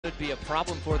be a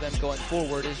problem for them going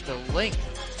forward is the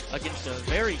length against a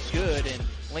very good and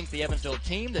lengthy Evansville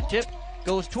team. The tip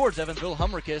goes towards Evansville.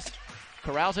 Hummerkus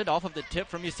corrals it off of the tip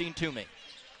from Yassine Toomey.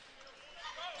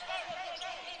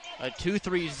 A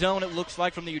 2-3 zone, it looks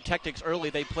like, from the Eutectics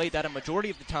early. They played that a majority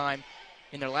of the time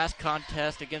in their last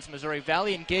contest against Missouri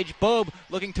Valley. And Gage Bobe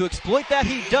looking to exploit that.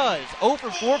 He does. 0 for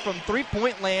 4 from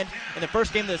three-point land in the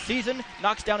first game of the season.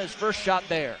 Knocks down his first shot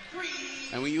there.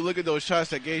 And when you look at those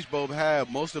shots that Gage Bobe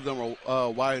had, most of them were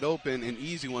wide open and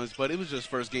easy ones, but it was just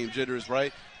first game jitters,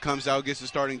 right? Comes out, gets the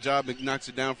starting job, and knocks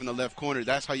it down from the left corner.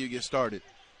 That's how you get started.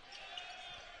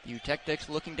 Eutectics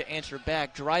looking to answer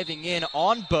back. Driving in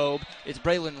on Bobe is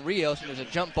Braylon Rios, and there's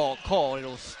a jump ball call.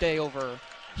 It'll stay over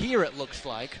here, it looks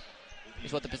like,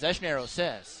 is what the possession arrow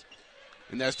says.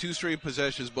 And that's 2 straight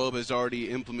possessions Bobe is already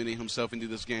implementing himself into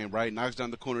this game, right? Knocks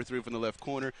down the corner 3 from the left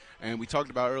corner. And we talked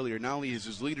about earlier, not only is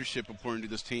his leadership important to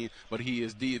this team, but he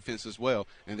is defense as well.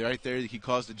 And right there, he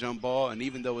caused the jump ball. And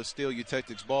even though it's still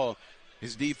Eutectics ball,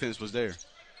 his defense was there.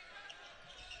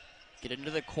 Get into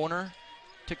the corner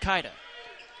to Kaida.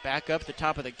 Back up the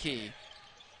top of the key.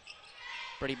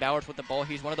 Brady Bowers with the ball.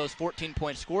 He's one of those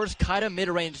 14-point scorers. Kaida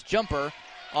mid-range jumper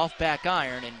off back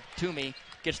iron, and Toomey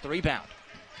gets the rebound.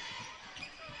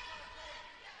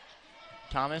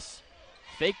 Thomas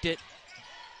faked it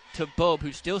to Bobe,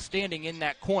 who's still standing in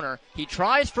that corner. He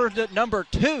tries for the number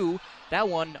 2. That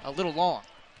one a little long.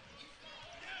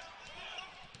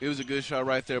 It was a good shot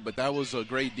right there, but that was a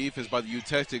great defense by the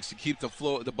Eutectics to keep the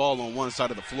ball on one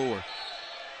side of the floor.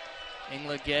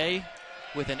 Ingla Gay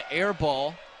with an air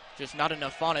ball, just not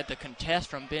enough on it. The contest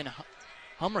from Ben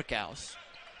Hummerkaus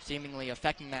seemingly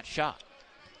affecting that shot.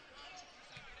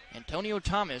 Antonio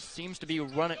Thomas seems to be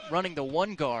running the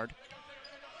one guard.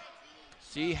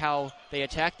 See how they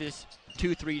attack this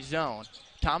 2-3 zone.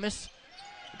 Thomas,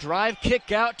 drive,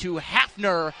 kick out to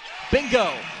Hafner.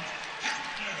 Bingo!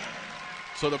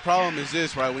 So the problem is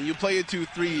this, right? When you play a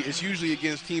 2-3, it's usually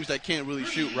against teams that can't really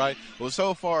shoot, right? Well,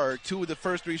 so far, 2 of the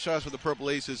first 3 shots for the Purple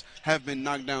Aces have been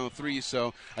knocked down 3.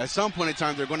 So at some point in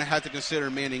time, they're going to have to consider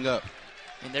manning up.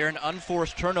 And they're an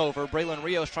unforced turnover. Braylon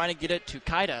Rios trying to get it to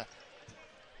Kaida,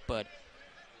 but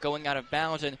going out of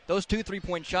bounds. And those 2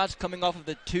 3-point shots coming off of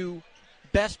the 2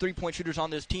 best 3-point shooters on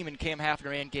this team in Cam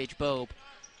Hafner and Gage Bobe.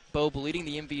 Bobe leading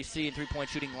the MVC in 3-point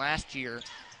shooting last year,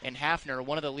 and Hafner,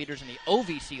 one of the leaders in the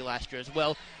OVC last year as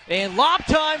well. And lob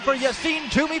time for Yassine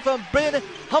Toomey from Ben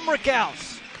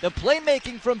Hummerkaus. The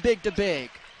playmaking from big to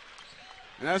big.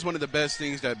 And that's one of the best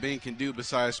things that Ben can do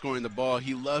besides scoring the ball.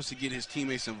 He loves to get his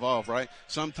teammates involved, right?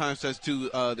 Sometimes that's to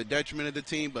the detriment of the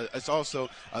team, but it's also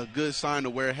a good sign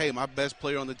of where, hey, my best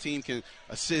player on the team can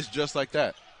assist just like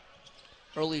that.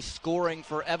 Early scoring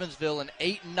for Evansville, an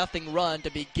 8-0 run to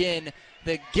begin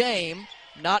the game.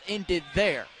 Not ended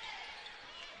there.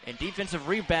 And defensive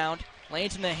rebound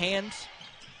lands in the hands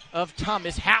of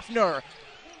Thomas. Hafner,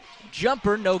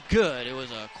 jumper, no good. It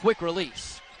was a quick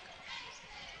release.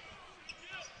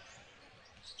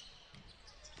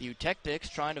 The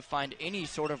Eutectics trying to find any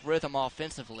sort of rhythm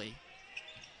offensively.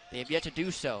 They have yet to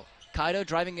do so. Kaida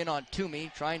driving in on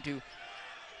Toomey, trying to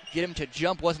get him to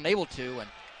jump, wasn't able to, and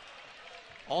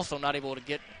also not able to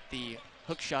get the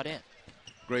hook shot in.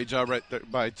 Great job right there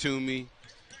by Toomey.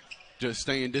 Just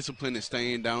staying disciplined and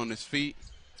staying down on his feet.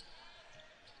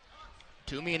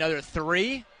 Toomey, another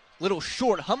 3. Little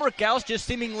short. Hummerkaus just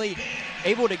seemingly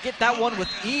able to get that one with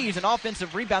ease. An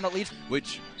offensive rebound that leads.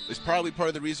 Which is probably part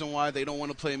of the reason why they don't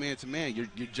want to play man-to-man.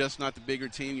 You're just not the bigger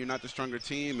team. You're not the stronger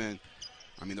team. And,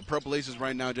 I mean, the Purple Aces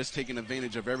right now just taking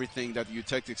advantage of everything that the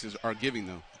Eutectics are giving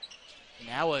them.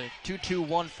 Now a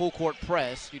 2-2-1 full-court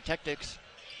press. Eutectics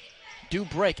do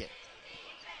break it.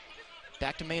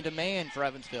 Back to man-to-man for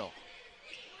Evansville.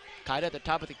 Kaida at the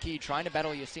top of the key trying to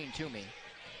battle Yassine Toomey.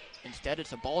 Instead,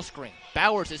 it's a ball screen.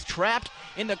 Bowers is trapped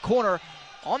in the corner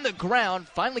on the ground.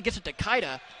 Finally gets it to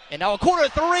Kaida. And now a corner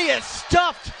 3 is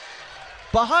stuffed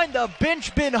behind the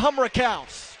bench bin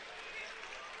Hummerkaus.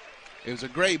 It was a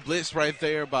great blitz right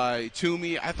there by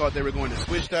Toomey. I thought they were going to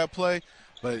switch that play,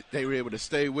 but they were able to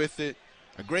stay with it.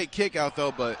 A great kick out,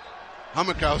 though, but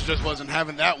Hummerkaus just wasn't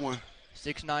having that one.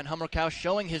 6'9" Hummerkaus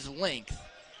showing his length.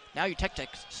 Now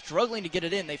Eutectics struggling to get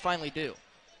it in. They finally do.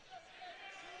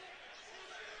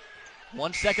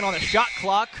 1 second on the shot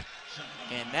clock,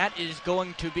 and that is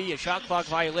going to be a shot clock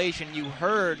violation. You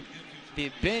heard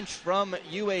the bench from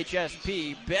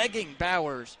UHSP begging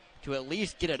Bowers to at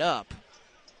least get it up.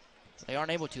 They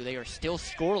aren't able to. They are still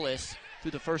scoreless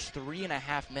through the first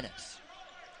 3.5 minutes.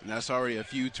 And that's already a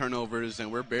few turnovers,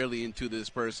 and we're barely into this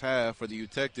first half for the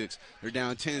Eutectics. They're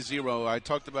down 10-0. I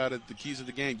talked about it, the keys of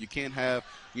the game. You can't have,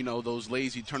 those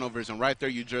lazy turnovers, and right there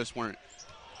you just weren't.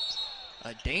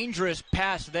 A dangerous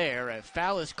pass there. A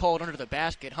foul is called under the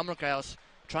basket. Hummerkraus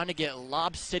trying to get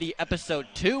Lob City Episode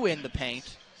 2 in the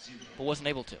paint, but wasn't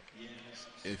able to.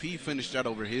 If he finished that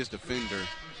over his defender,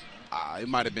 it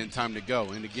might have been time to go.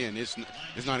 And again, it's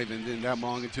not even been that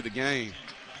long into the game.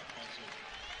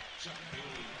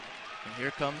 And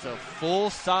here comes a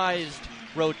full-sized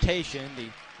rotation. The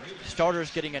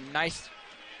starters getting a nice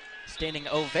standing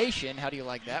ovation. How do you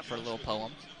like that for a little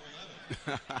poem?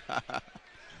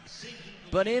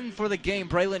 But in for the game,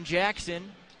 Braylon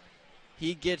Jackson.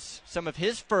 He gets some of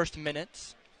his first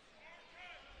minutes.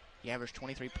 He averaged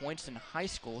 23 points in high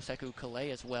school. Sekou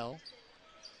Kalei as well.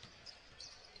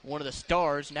 One of the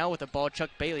stars now with the ball, Chuck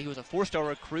Bailey, who was a 4-star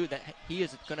recruit. That he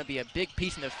is going to be a big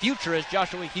piece in the future as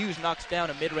Joshua Hughes knocks down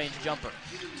a mid-range jumper.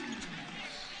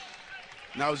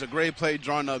 Now it was a great play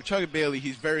drawn up. Chuck Bailey,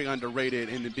 he's very underrated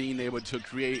in being able to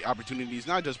create opportunities,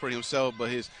 not just for himself, but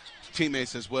his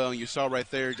teammates as well. And you saw right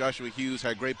there, Joshua Hughes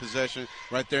had great possession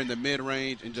right there in the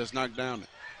mid-range and just knocked down it.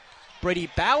 Brady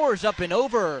Bowers up and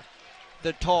over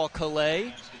the tall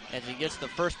Calais as he gets the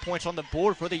first points on the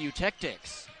board for the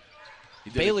Eutectics.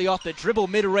 Bailey off the dribble,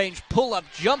 mid-range pull-up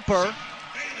jumper,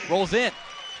 rolls in.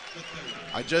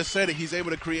 I just said it. He's able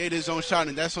to create his own shot,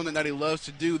 and that's something that he loves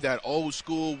to do, that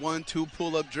old-school 1-2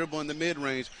 pull-up dribble in the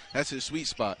mid-range. That's his sweet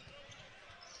spot.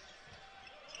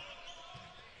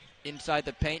 Inside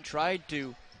the paint, tried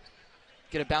to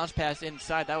get a bounce pass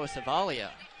inside. That was Savalia.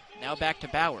 Now back to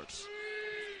Bowers.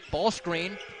 Ball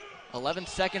screen, 11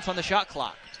 seconds on the shot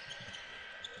clock.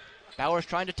 Bowers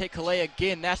trying to take Calais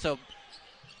again. That's a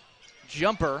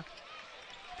jumper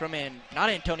from not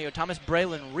Antonio Thomas,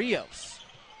 Braylon Rios.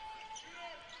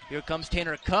 Here comes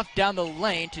Tanner Cuff down the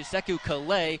lane to Sekou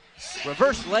Calais.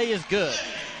 Reverse lay is good.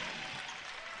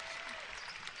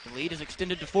 The lead is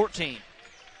extended to 14.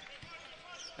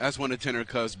 That's one of Tanner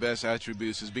Cuff's best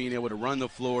attributes, is being able to run the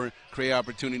floor, create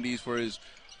opportunities for his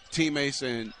teammates,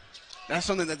 and that's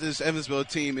something that this Evansville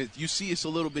team, you see it's a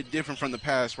little bit different from the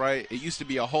past, right? It used to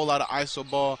be a whole lot of iso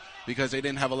ball because they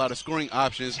didn't have a lot of scoring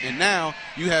options, and now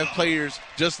you have players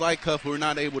just like Cuff who are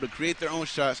not able to create their own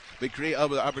shots, but create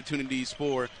other opportunities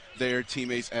for their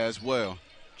teammates as well.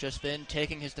 Just then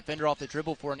taking his defender off the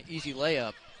dribble for an easy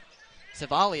layup.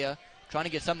 Savalia trying to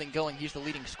get something going. He's the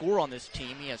leading scorer on this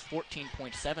team. He has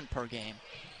 14.7 per game.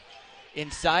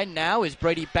 Inside now is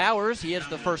Brady Bowers. He has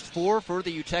the first 4 for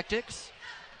the Eutectics.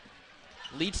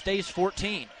 Lead stays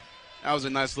 14. That was a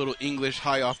nice little English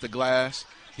high off the glass.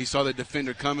 He saw the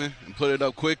defender coming and put it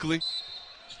up quickly.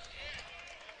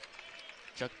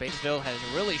 Chuck Batesville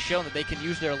has really shown that they can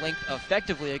use their length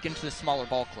effectively against this smaller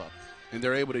ball club. And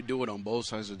they're able to do it on both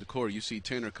sides of the court. You see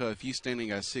Tanner Cuff, he's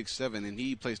standing at 6'7", and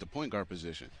he plays the point guard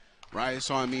position. Right,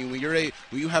 so I mean, when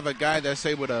you have a guy that's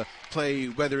able to play,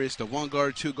 whether it's the 1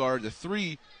 guard, 2 guard, the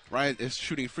 3, right, is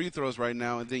shooting free throws right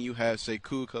now, and then you have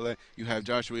Sekou Kalei, you have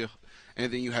Joshua,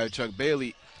 and then you have Chuck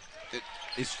Bailey.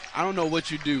 I don't know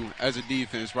what you do as a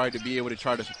defense, right, to be able to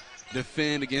try to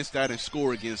defend against that and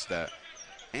score against that.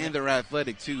 And they're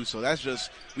athletic too, so that's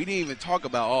just, we didn't even talk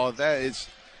about all of that.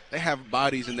 They have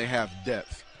bodies and they have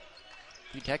depth.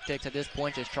 Eutectics at this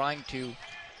point is trying to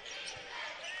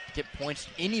get points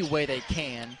any way they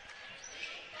can.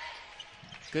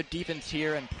 Good defense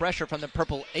here and pressure from the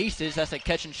Purple Aces. That's a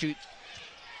catch and shoot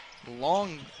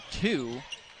long 2.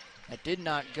 That did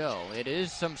not go. It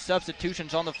is some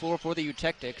substitutions on the floor for the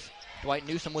Eutectics. Dwight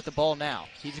Newsom with the ball now.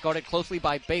 He's guarded closely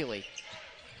by Bailey.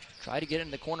 Try to get in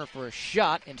the corner for a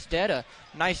shot. Instead, a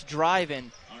nice drive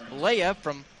and layup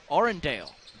from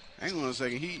Arundale. Hang on a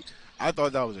second. I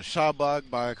thought that was a shot block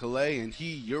by Calais, and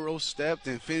he Euro-stepped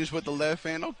and finished with the left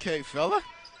hand. Okay, fella.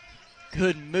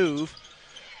 Good move.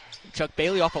 Chuck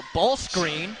Bailey off a ball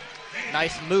screen.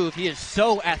 Nice move. He is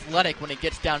so athletic when he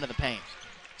gets down to the paint.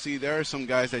 See, there are some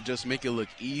guys that just make it look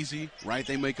easy, right?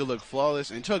 They make it look flawless,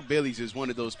 and Chuck Bailey's is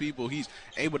one of those people. He's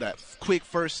able to quick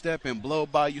first step and blow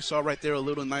by. You saw right there a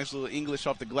nice little English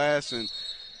off the glass, and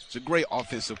it's a great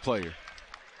offensive player.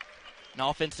 An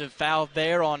offensive foul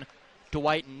there on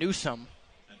Dwight Newsom.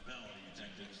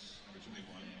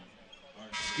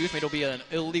 Excuse me, it'll be an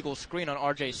illegal screen on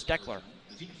R.J. Steckler.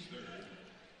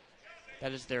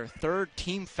 That is their 3rd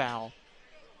team foul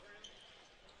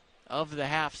of the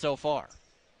half so far.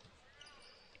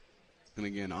 And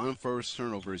again, on first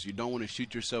turnovers, you don't want to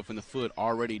shoot yourself in the foot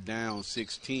already down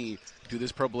 16 to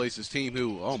this Purple Aces team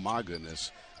who, oh my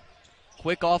goodness.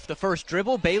 Quick off the first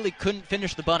dribble. Bailey couldn't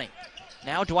finish the bunny.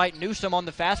 Now Dwight Newsom on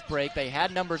the fast break. They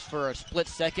had numbers for a split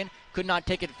second. Could not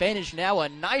take advantage. Now a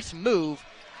nice move,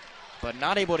 but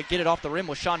not able to get it off the rim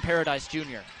with Sean Paradise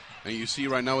Jr. And you see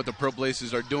right now what the Purple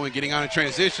Aces are doing, getting on a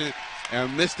transition.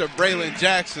 And Mr. Braylon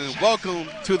Jackson, welcome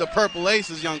to the Purple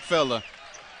Aces, young fella.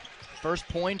 first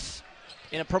points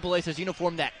in a Purple Aces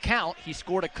uniform that count. He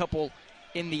scored a couple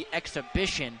in the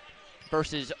exhibition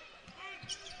versus,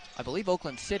 I believe,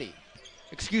 Oakland City.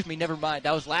 Excuse me, never mind.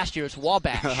 That was last year's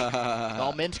Wabash,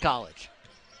 all men's college.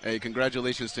 Hey,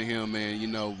 congratulations to him, man. You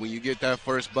know, when you get that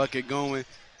first bucket going,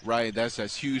 right,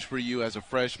 that's huge for you as a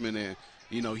freshman. And,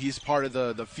 you know, he's part of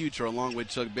the future along with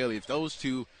Chuck Bailey. If those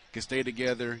two can stay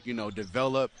together, you know,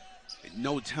 develop,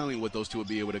 no telling what those two will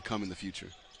be able to come in the future.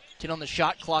 10 on the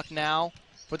shot clock now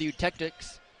for the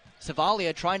Eutectics.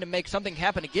 Savalia trying to make something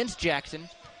happen against Jackson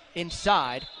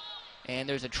inside. And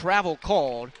there's a travel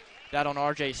called down on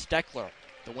R.J. Steckler,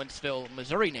 the Wentzville,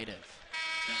 Missouri native.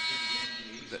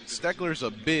 Steckler's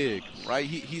a big, right?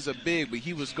 He's a big, but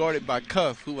he was guarded by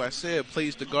Cuff, who I said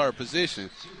plays the guard position,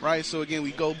 right? So, again,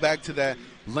 we go back to that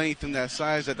length and that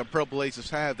size that the Purple Aces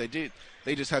have.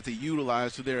 They just have to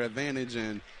utilize to their advantage,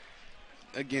 and,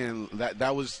 again,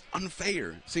 that was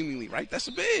unfair, seemingly, right? That's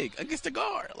a big against the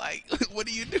guard. Like, what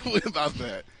are you doing about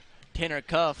that? Tanner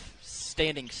Cuff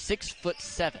standing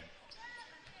 6'7".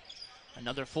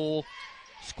 Another full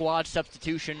squad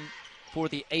substitution for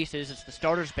the Aces as the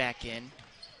starters back in.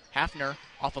 Hafner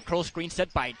off a curl screen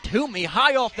set by Toomey,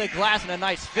 high off the glass, and a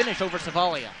nice finish over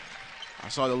Savalia. I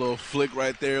saw the little flick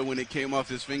right there when it came off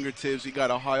his fingertips. He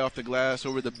got a high off the glass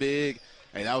over the big.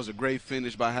 Hey, that was a great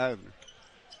finish by Hafner.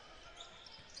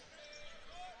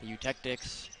 The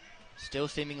Eutectics still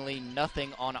seemingly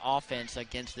nothing on offense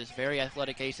against this very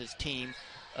athletic Aces team.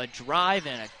 A drive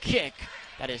and a kick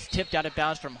that is tipped out of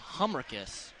bounds from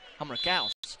Hummerkaus.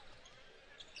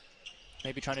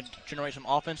 Maybe trying to generate some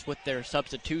offense with their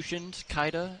substitutions.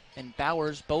 Kaida and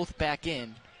Bowers both back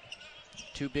in.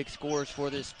 Two big scores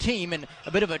for this team, and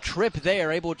a bit of a trip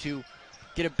there, able to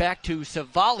get it back to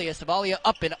Savalia. Savalia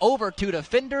up and over two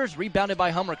defenders, rebounded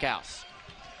by Hummerkaus.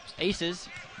 Aces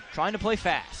trying to play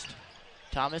fast.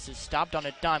 Thomas is stopped on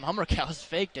a dime. Hummerkaus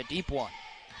faked a deep one.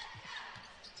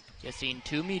 Yassine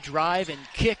Toomey drive and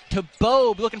kick to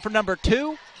Bobe, looking for number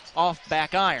 2, off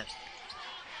back iron.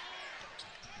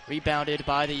 Rebounded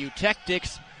by the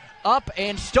Eutectics, up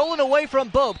and stolen away from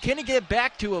Bobe. Can he get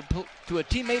back to a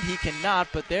teammate? He cannot,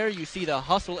 but there you see the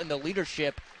hustle and the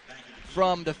leadership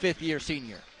from the fifth-year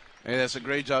senior. Hey, that's a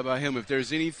great job by him. If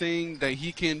there's anything that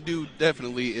he can do,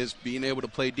 definitely, is being able to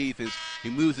play defense.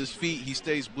 He moves his feet. He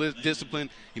stays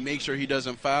disciplined. He makes sure he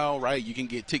doesn't foul, right? You can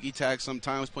get ticky-tack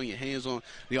sometimes, putting your hands on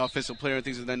the offensive player and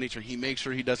things of that nature. He makes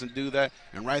sure he doesn't do that.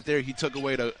 And right there, he took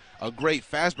away a great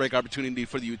fast break opportunity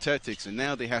for the Eutectics. And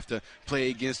now they have to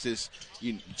play against this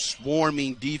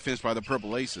swarming defense by the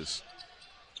Purple Aces.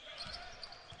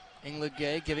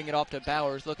 Inglegay giving it off to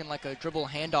Bowers, looking like a dribble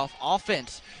handoff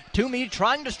offense. Toomey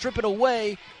trying to strip it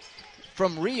away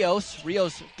from Rios.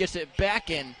 Rios gets it back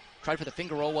in, tried for the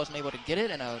finger roll, wasn't able to get it,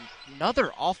 and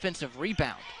another offensive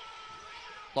rebound.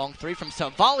 Long three from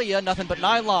Savalia, nothing but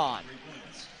nylon.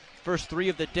 First three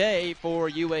of the day for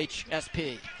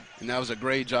UHSP. And that was a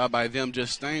great job by them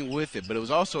just staying with it, but it was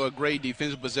also a great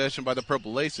defensive possession by the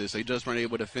Purple Aces. They just weren't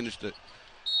able to finish it.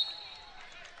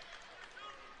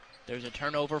 There's a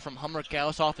turnover from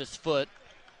Hummerkaus off his foot.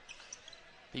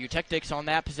 The Eutectics on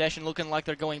that possession looking like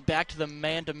they're going back to the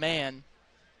man-to-man,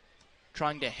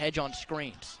 trying to hedge on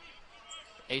screens.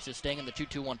 Aces staying in the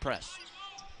 2-2-1 press.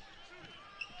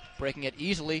 Breaking it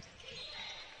easily.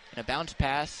 And a bounce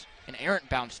pass, an errant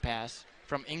bounce pass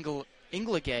from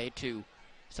Inglegay to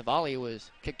Savalia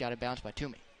was kicked out of bounds by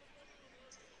Toomey.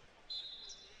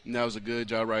 And that was a good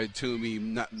job, right? Toomey,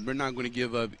 we're not going to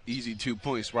give up easy 2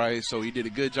 points, right? So he did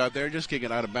a good job there, just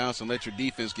kicking out of bounds and let your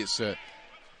defense get set.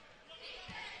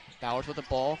 Bowers with the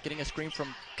ball, getting a screen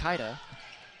from Kaida.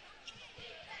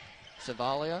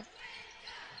 Savalia.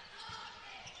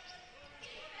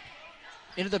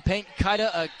 Into the paint,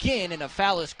 Kaida again, and a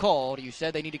foul is called. You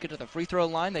said they need to get to the free throw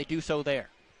line. They do so there.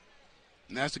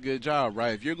 And that's a good job,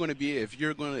 right? If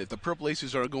the Purple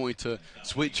Aces are going to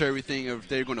switch everything, if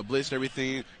they're going to blitz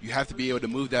everything, you have to be able to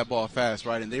move that ball fast,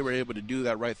 right? And they were able to do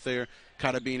that right there,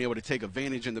 kind of being able to take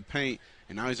advantage in the paint,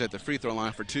 and now he's at the free throw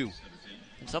line for 2.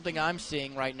 And something I'm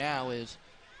seeing right now is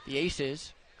the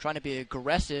Aces trying to be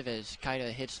aggressive as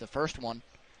Kaida hits the first one,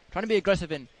 trying to be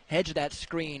aggressive and hedge that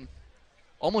screen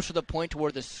almost to the point to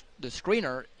where the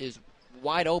screener is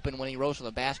wide open when he rolls to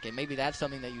the basket. Maybe that's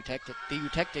something that the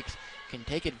Eutectics can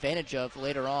take advantage of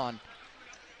later on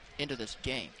into this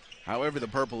game. However, the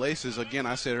Purple Aces, again,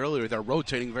 I said earlier, they're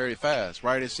rotating very fast,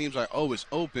 right? It seems like, it's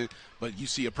open, but you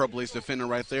see a Purple Ace defender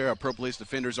right there. A Purple Ace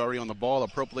defender's already on the ball. A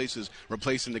Purple Ace is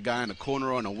replacing the guy in the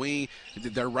corner on the wing.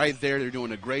 They're right there. They're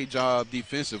doing a great job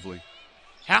defensively.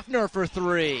 Hafner for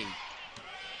 3.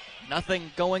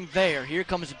 Nothing going there. Here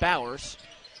comes Bowers.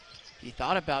 He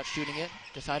thought about shooting it,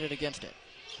 decided against it.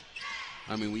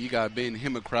 I mean, when you got Ben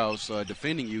Himmelkraus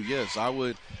defending you, yes, I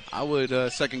would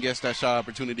second guess that shot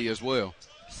opportunity as well.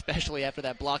 Especially after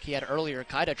that block he had earlier.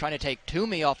 Kaida trying to take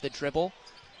Toomey off the dribble.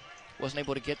 Wasn't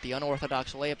able to get the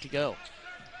unorthodox layup to go.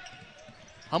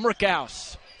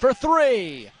 Hummerkaus for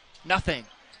three. Nothing.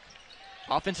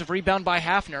 Offensive rebound by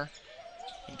Hafner.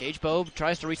 And Gage Bobe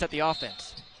tries to reset the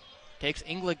offense. Takes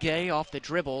Inglagay off the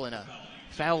dribble, and a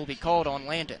foul will be called on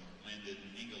Landon.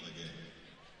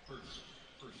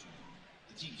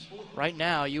 Right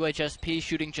now, UHSP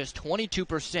shooting just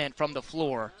 22% from the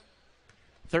floor,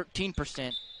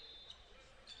 13%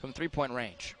 from three-point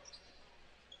range.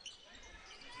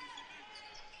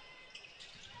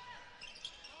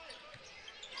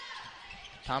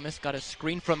 Thomas got a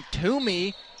screen from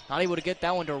Toomey, not able to get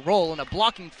that one to roll, and a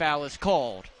blocking foul is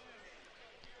called.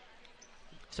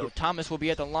 So Thomas will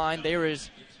be at the line. There is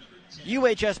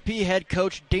UHSP head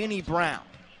coach Danny Brown.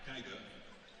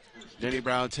 Danny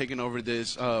Brown taking over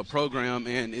this program,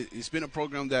 and it's been a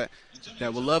program that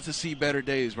would love to see better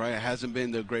days, right? It hasn't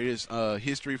been the greatest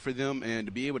history for them, and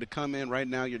to be able to come in right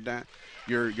now, you're down.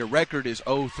 Your record is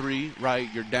 0-3, right?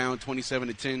 You're down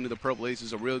 27-10 to the Purple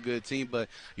Aces, a real good team, but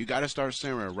you got to start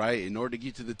somewhere, right? In order to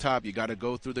get to the top, you got to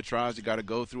go through the trials, you got to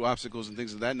go through obstacles and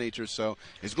things of that nature. So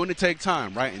it's going to take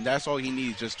time, right? And that's all he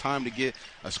needs, just time to get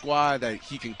a squad that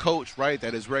he can coach, right?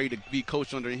 That is ready to be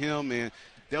coached under him, and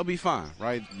they'll be fine,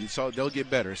 right? So they'll get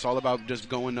better. It's all about just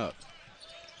going up.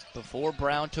 Before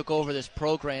Brown took over this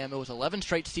program, it was 11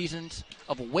 straight seasons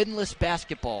of winless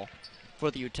basketball for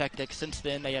the Eutectics. Since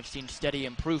then, they have seen steady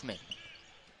improvement.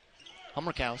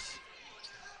 Hummerkaus.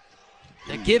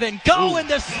 The give and go and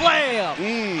the slam!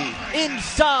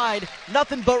 Inside,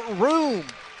 nothing but room.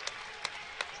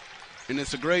 And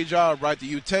it's a great job, right?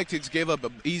 The Eutectics gave up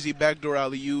an easy backdoor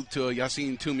alley-oop to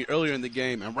Yassine Toomey earlier in the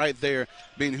game, and right there,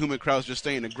 Ben Himmelkraus just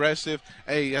staying aggressive.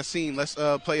 Hey, Yassine, let's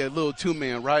play a little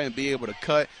two-man, right, and be able to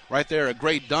cut. Right there, a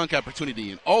great dunk opportunity.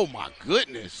 And, oh, my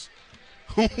goodness.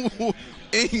 In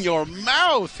your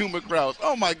mouth, Himmelkraus.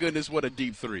 Oh, my goodness, what a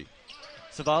deep three.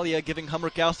 Savalia giving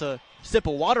Hummerkaus a sip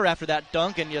of water after that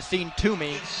dunk, and Yassine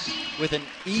Toomey with an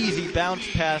easy bounce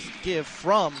pass give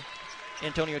from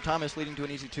Antonio Thomas, leading to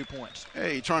an easy 2 points.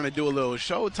 Hey, trying to do a little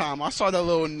showtime. I saw that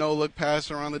little no-look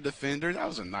pass around the defender. That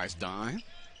was a nice dime.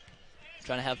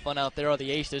 Trying to have fun out there are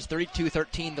the Aces.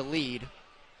 32-13 the lead.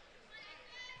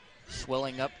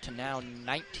 Swelling up to now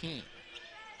 19.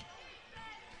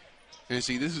 And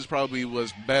see, this is probably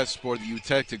what's best for the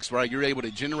Eutectics, right? You're able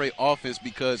to generate offense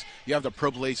because you have the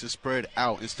Purple Aces spread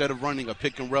out. Instead of running a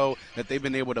pick and roll that they've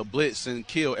been able to blitz and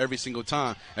kill every single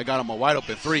time, I got them a wide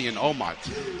open three, and oh my.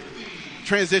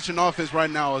 Transition offense right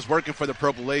now is working for the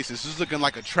Purple Aces. This is looking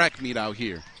like a track meet out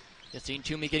here. Yassine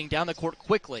Toomey getting down the court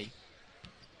quickly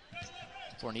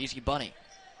for an easy bunny.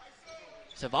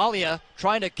 Savalia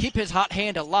trying to keep his hot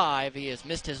hand alive. He has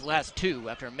missed his last two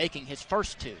after making his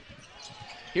first two.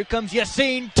 Here comes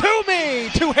Yassine Toomey,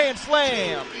 two-hand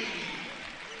slam.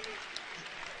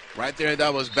 Right there,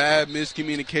 that was bad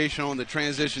miscommunication on the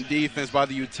transition defense by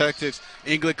the Eutectics.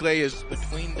 Inglagay is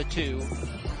between the two.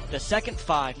 The second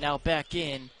five now back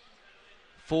in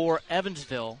for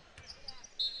Evansville.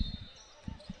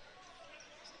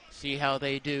 See how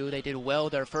they do. They did well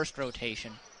their first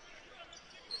rotation.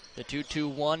 The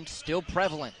 2-2-1 still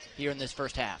prevalent here in this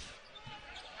first half.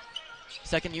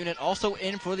 Second unit also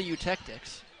in for the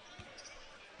Eutectics.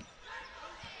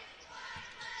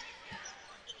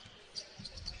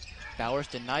 Bowers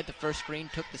denied the first screen,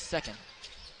 took the second.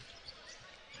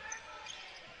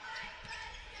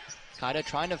 Kaida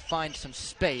trying to find some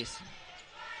space.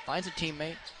 Finds a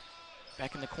teammate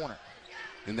back in the corner.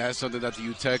 And that's something that the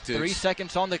Eutectics. 3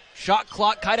 seconds on the shot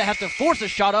clock. Kaida has to force a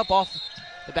shot up off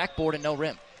the backboard and no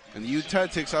rim. And the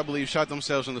Eutectics, I believe, shot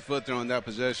themselves in the foot there on that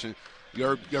possession.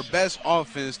 Your best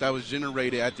offense that was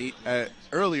generated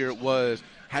earlier was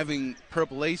having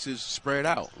Purple Aces spread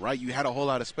out, right? You had a whole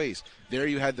lot of space. There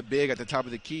you had the big at the top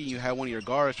of the key. You had one of your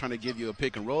guards trying to give you a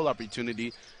pick and roll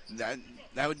opportunity. That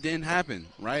didn't happen,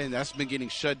 right? And that's been getting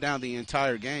shut down the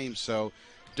entire game. So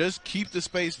just keep the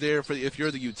space there for if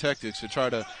you're the Eutectics to try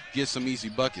to get some easy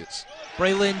buckets.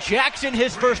 Braylon Jackson,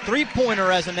 his first three-pointer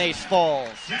as an ace falls.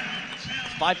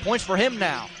 5 points for him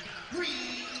now.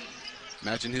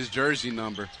 Matching his jersey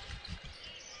number.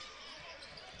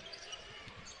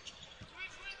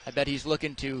 I bet he's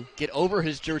looking to get over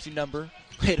his jersey number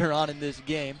later on in this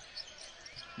game.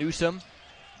 Newsom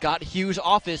got Hughes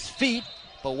off his feet,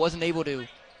 but wasn't able to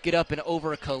get up and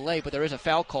over Calais, but there is a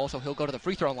foul call, so he'll go to the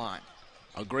free throw line.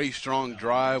 A great strong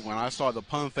drive. When I saw the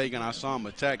pump fake and I saw him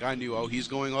attack, I knew, oh, he's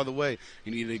going all the way.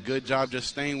 He did a good job just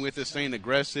staying with it, staying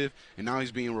aggressive, and now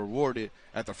he's being rewarded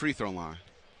at the free throw line.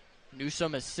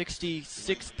 Newsome is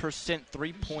 66%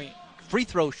 three-point free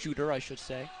throw shooter, I should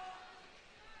say.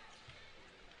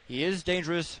 He is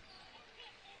dangerous.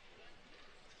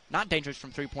 Not dangerous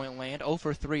from three-point land. 0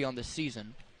 for 3 on the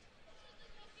season.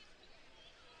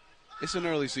 It's an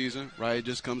early season, right? It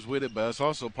just comes with it, but it's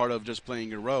also part of just playing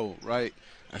your role, right?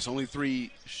 That's only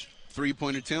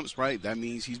three-point attempts, right? That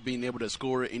means he's being able to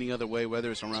score any other way, whether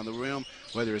it's around the rim,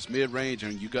 whether it's mid-range,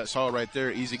 and you saw right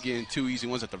there, easy getting 2 easy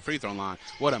ones at the free throw line.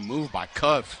 What a move by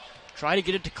Cuff. Try to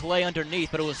get it to Clay underneath,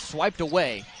 but it was swiped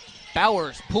away.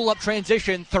 Bowers, pull-up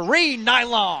transition, 3,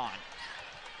 nylon.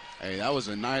 Hey, that was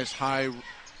a nice high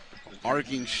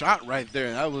arcing shot right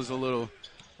there. That was a little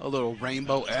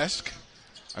rainbow-esque.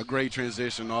 A great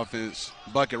transition offense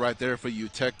bucket right there for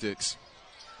Eutectics.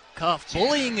 Cuff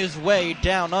bullying his way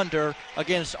down under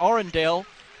against Arundel.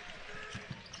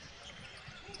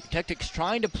 Eutectics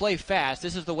trying to play fast.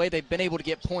 This is the way they've been able to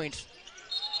get points.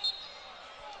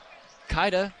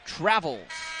 Kaida travels,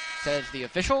 says the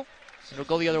official. It'll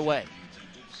go the other way.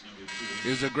 It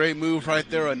was a great move right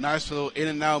there. A nice little in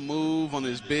and out move on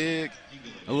his big.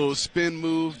 A little spin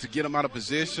move to get him out of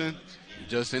position. He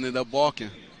just ended up walking.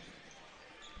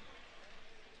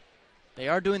 They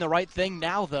are doing the right thing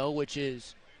now, though, which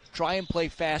is try and play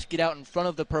fast, get out in front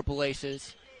of the Purple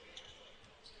Aces.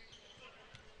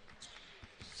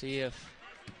 See if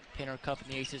Tanner Cuff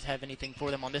and the Aces have anything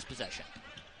for them on this possession.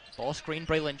 Ball screen,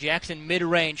 Braylon Jackson,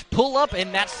 mid-range, pull up,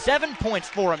 and that's 7 points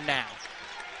for him now.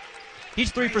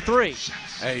 He's 3 for 3.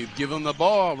 Hey, give him the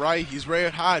ball, right? He's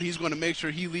red hot. He's going to make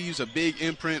sure he leaves a big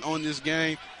imprint on this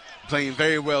game, playing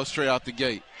very well straight out the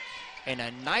gate. And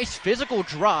a nice physical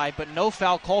drive, but no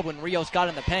foul called when Rios got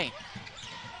in the paint.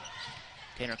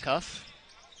 Tanner Cuff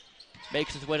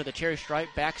makes his way to the cherry stripe,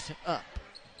 backs up.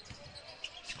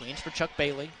 Screens for Chuck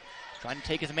Bailey. Trying to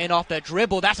take his man off the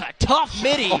dribble. That's a tough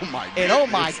midi. Oh, my goodness. And oh,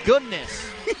 my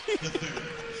goodness.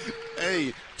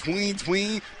 Hey, tween.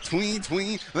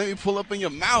 Let me pull up in your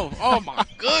mouth. Oh, my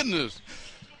goodness.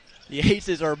 The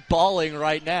Aces are balling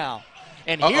right now.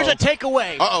 And here's a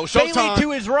takeaway. Showtime. Bailey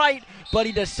to his right, but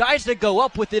he decides to go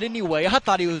up with it anyway. I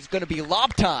thought he was going to be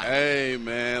lob time. Hey,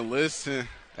 man, listen.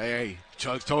 Hey,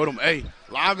 Chuck told him, hey,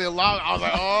 lob it. I was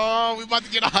like, oh, we about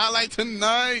to get a highlight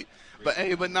tonight. But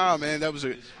nah, man, that was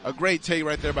a great take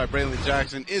right there by Braylon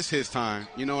Jackson. It's his time.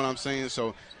 You know what I'm saying?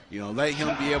 So, let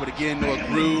him be able to get into a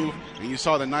groove. And you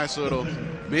saw the nice little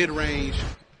mid-range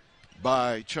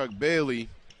by Chuck Bailey.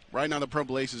 Right now, the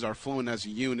Purple Aces are flowing as a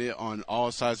unit on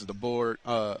all sides of the board,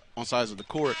 on sides of the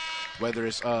court, whether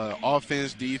it's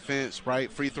offense, defense,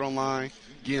 right, free throw line,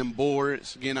 getting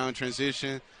boards, getting out in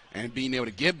transition, and being able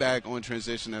to get back on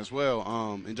transition as well,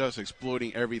 and just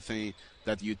exploiting everything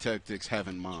that the Eutectics have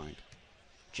in mind.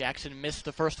 Jackson missed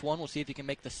the first one. We'll see if he can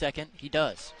make the second. He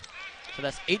does. So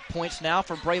that's 8 points now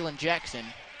for Braylon Jackson,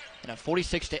 and a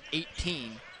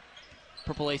 46-18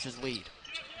 Purple Aces lead.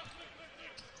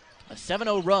 A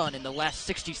 7-0 run in the last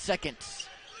 60 seconds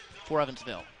for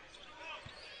Evansville.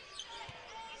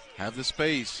 Have the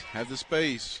space.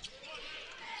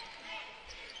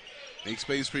 Make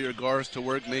space for your guards to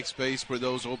work. Make space for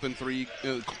those open three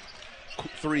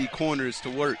corners to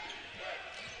work.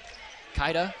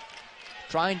 Kaida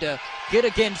trying to get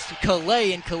against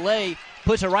Calais, and Calais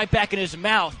puts it right back in his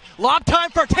mouth. Lob time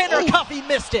for Tanner Cuff. He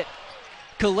missed it.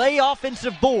 Calais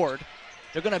offensive board.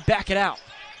 They're going to back it out.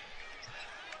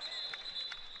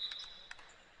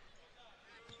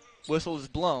 Whistle is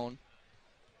blown.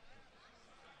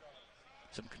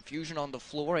 Some confusion on the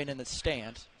floor and in the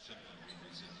stands.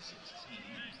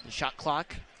 The shot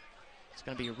clock is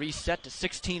going to be reset to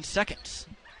 16 seconds.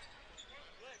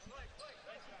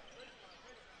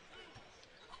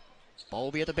 Ball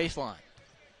will be at the baseline.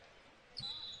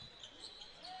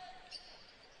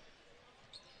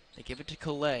 They give it to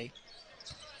Calais.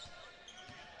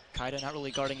 Kaida not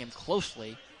really guarding him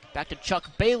closely. Back to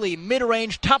Chuck Bailey,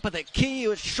 mid-range, top of the key. It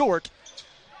was short.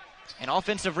 An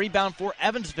offensive rebound for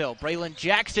Evansville. Braylon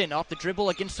Jackson off the dribble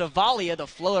against Savalia. The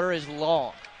floater is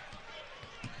long.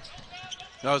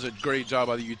 That was a great job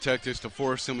by the Eutectics to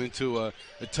force him into a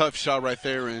tough shot right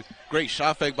there. And great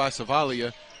shot fake by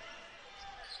Savalia.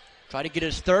 Try to get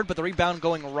his third, but the rebound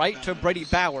going right to Brady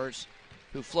Bowers,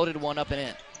 who floated one up and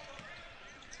in.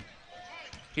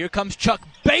 Here comes Chuck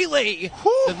Bailey.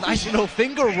 The nice little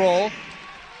finger roll.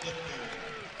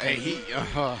 Hey,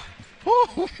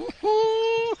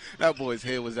 that boy's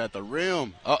head was at the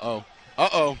rim.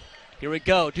 Uh-oh. Here we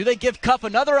go. Do they give Cuff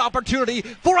another opportunity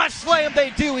for a slam? They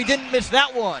do. He didn't miss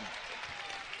that one.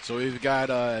 So we've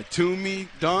got a Toomey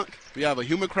dunk. We have a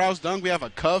Huma Kraus dunk. We have a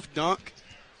Cuff dunk.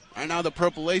 Right now the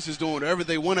Purple Aces doing whatever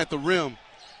they want at the rim.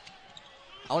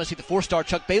 I want to see the 4-star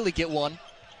Chuck Bailey get one.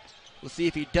 We'll see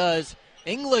if he does.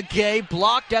 Inglagay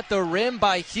blocked at the rim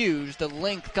by Hughes. The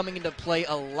length coming into play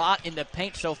a lot in the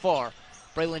paint so far.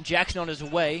 Braylon Jackson on his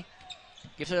way.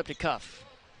 Gives it up to Cuff.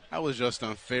 That was just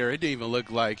unfair. It didn't even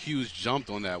look like Hughes jumped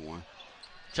on that one.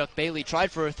 Chuck Bailey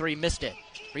tried for a three, missed it.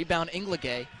 Rebound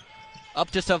Inglagay.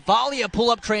 Up to Savalia,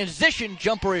 pull-up transition.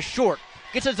 Jumper is short.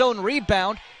 Gets his own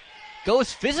rebound.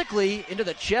 Goes physically into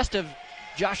the chest of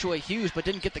Joshua Hughes, but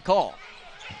didn't get the call.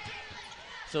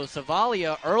 So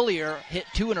Savalia earlier hit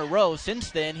 2 in a row.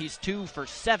 Since then, he's 2 for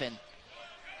 7.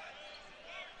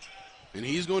 And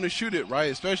he's going to shoot it, right?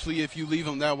 Especially if you leave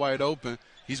him that wide open.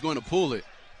 He's going to pull it.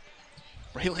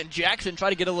 Braylon Jackson tried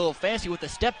to get a little fancy with the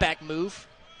step-back move.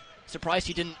 Surprised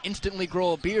he didn't instantly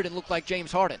grow a beard and look like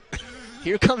James Harden.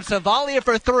 Here comes Savalia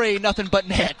for 3, nothing but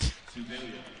net.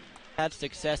 Had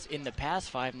success in the past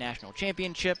 5 national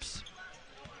championships,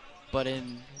 but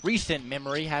in recent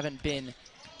memory haven't been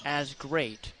as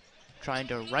great. Trying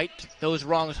to right those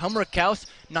wrongs. Hummerkaus,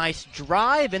 nice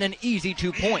drive and an easy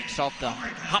 2 points off the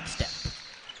hop step.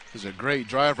 It was a great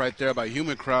drive right there by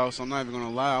Kraus. I'm not even going to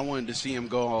lie. I wanted to see him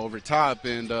go over top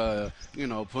and, put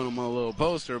him on a little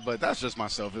poster, but that's just my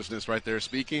selfishness right there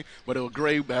speaking. But it was a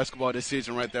great basketball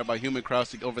decision right there by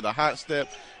Kraus to go over the hot step.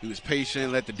 He was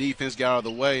patient, let the defense get out of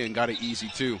the way, and got it easy,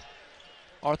 too.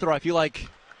 Arthur, I feel like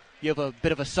you have a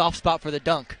bit of a soft spot for the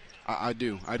dunk. I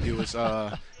do. It's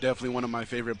definitely one of my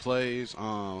favorite plays.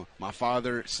 My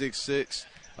father, 6'6",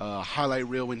 highlight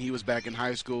reel when he was back in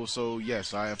high school. So,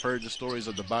 yes, I have heard the stories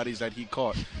of the bodies that he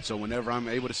caught. So whenever I'm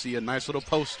able to see a nice little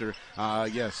poster,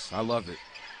 yes, I love it.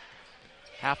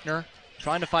 Hafner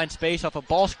trying to find space off a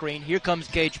ball screen. Here comes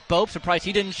Gage Bope. Surprised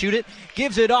he didn't shoot it.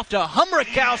 Gives it off to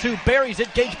Hummerkaus, who buries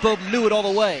it. Gage Bope knew it all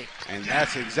the way. And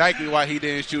that's exactly why he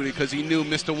didn't shoot it, because he knew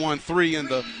Mr. 1-3 in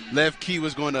the left key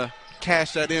was going to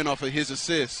cash that in off of his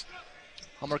assist.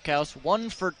 Hummerkaus 1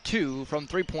 for 2 from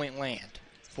three-point land.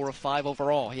 4 of 5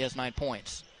 overall. He has 9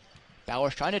 points.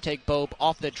 Bowers trying to take Bobe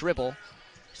off the dribble.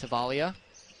 Savalia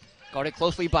guarded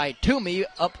closely by Toomey,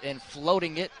 up and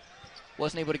floating it.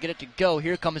 Wasn't able to get it to go.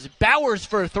 Here comes Bowers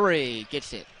for 3.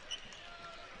 Gets it.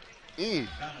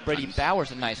 Brady Bowers,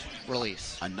 a nice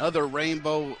release. Another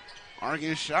rainbow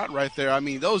arcing shot right there. I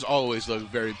mean, those always look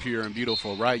very pure and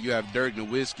beautiful, right? You have Dirk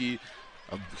Nowitzki,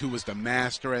 who was the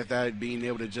master at that, being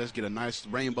able to just get a nice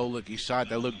rainbow-looking shot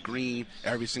that looked green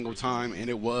every single time, and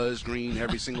it was green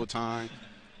every single time.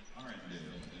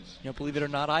 Believe it or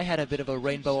not, I had a bit of a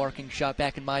rainbow arcing shot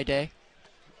back in my day,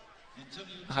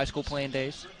 high school playing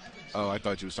days. Oh, I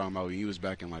thought you was talking about when you was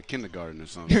back in, like, kindergarten or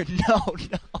something. No.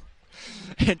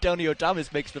 Antonio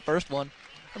Thomas makes the first one.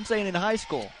 I'm saying in high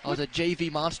school. I was a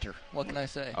JV monster. What can I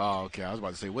say? Oh, okay. I was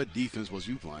about to say, what defense was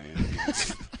you playing?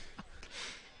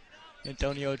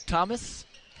 Antonio Thomas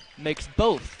makes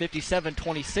both.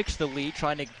 57-26 the lead.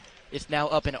 It's now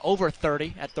up in over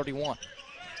 30 at 31.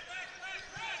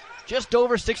 Just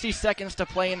over 60 seconds to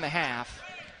play in the half.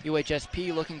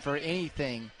 UHSP looking for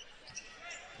anything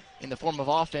in the form of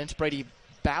offense. Brady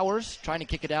Bowers trying to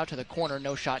kick it out to the corner.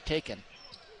 No shot taken.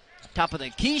 Top of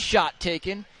the key shot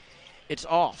taken. It's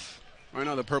off. Right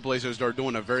now the Purple Blazers are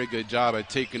doing a very good job at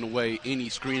taking away any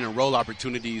screen and roll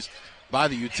opportunities by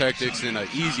the Eutectics, and an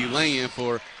easy lay-in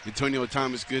for Antonio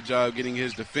Thomas. Good job getting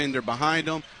his defender behind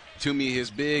him. Toomey, his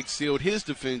big, sealed his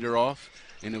defender off,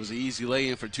 and it was an easy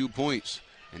lay-in for 2 points.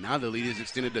 And now the lead is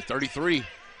extended to 33.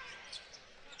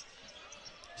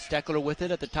 Steckler with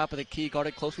it at the top of the key,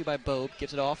 guarded closely by Bobe.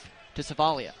 Gives it off to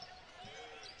Savalia.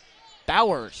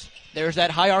 Bowers. There's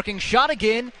that high arcing shot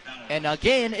again, and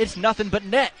again it's nothing but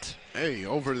net. Hey,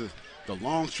 over the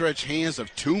long stretch hands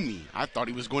of Toomey. I thought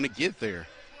he was going to get there.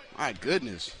 My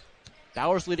goodness.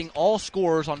 Bowers leading all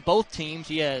scorers on both teams.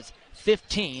 He has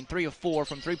 15, 3 of 4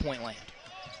 from three-point land.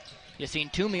 You've seen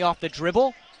Toomey off the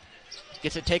dribble.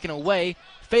 Gets it taken away.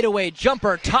 Fadeaway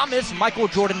jumper. Thomas, Michael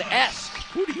Jordan-esque.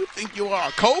 Who do you think you are?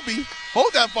 Kobe?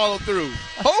 Hold that follow through.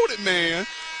 Hold it, man.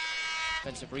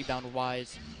 Offensive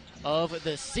rebound-wise of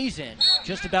the season.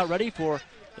 Just about ready for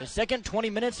the second 20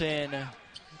 minutes, and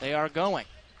they are going.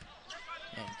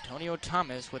 Antonio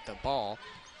Thomas with the ball,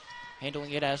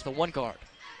 handling it as the one guard.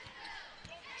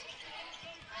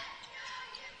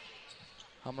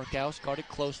 Hummerkaus guarded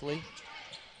closely,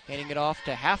 handing it off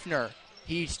to Hafner.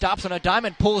 He stops on a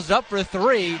diamond, pulls up for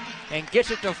 3, and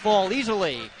gets it to fall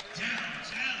easily.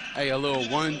 Hey, a little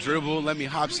one dribble, let me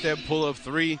hop step, pull up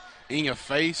 3 in your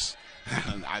face.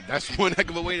 That's one heck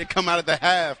of a way to come out of the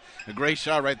half. A great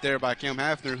shot right there by Cam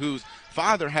Hafner, whose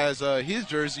father has his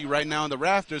jersey right now in the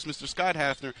rafters, Mr. Scott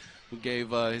Hafner, who gave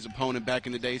his opponent back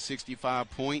in the day 65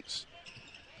 points.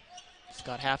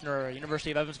 Scott Hafner, a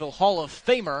University of Evansville Hall of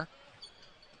Famer.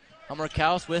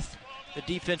 Hummerkaus with the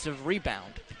defensive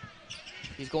rebound.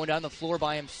 He's going down the floor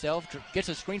by himself. Gets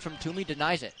a screen from Toomey,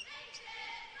 denies it.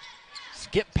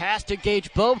 Skip pass to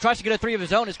Gage Bobe. Tries to get a three of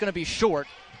his own. It's going to be short.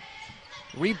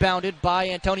 Rebounded by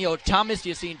Antonio Thomas.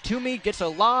 You've seen Toomey gets a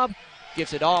lob.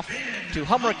 Gives it off to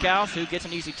Hummerkaus, who gets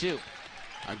an easy two.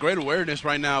 A great awareness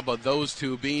right now about those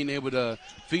two being able to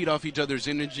feed off each other's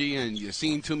energy, and you're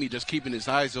seeing Toomey just keeping his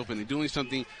eyes open and doing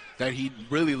something that he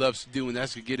really loves to do, and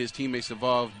that's to get his teammates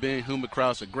involved. Ben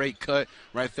Hummerkaus, a great cut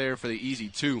right there for the easy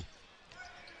two.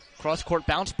 Cross-court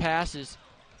bounce passes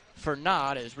for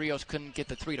Nod as Rios couldn't get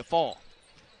the three to fall.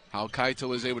 How Kaito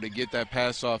was able to get that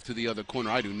pass off to the other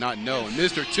corner, I do not know. And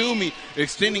Mr. Toomey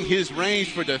extending his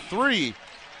range for the three,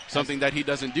 something that he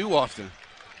doesn't do often.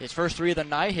 His first three of the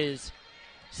night, his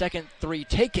second three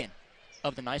taken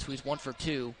of the night, so he's 1 for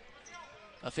 2.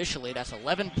 Officially, that's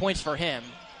 11 points for him.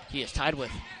 He is tied with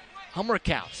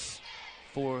Hummerkaus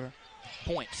for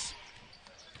points.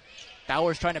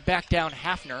 Bowers trying to back down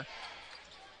Hafner.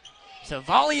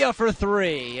 Savalia for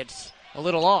three. It's a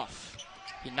little off.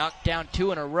 He knocked down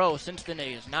 2 in a row. Since then,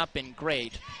 it has not been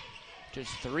great.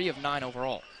 Just 3 of 9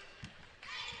 overall.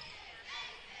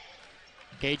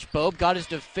 Gage Bobe got his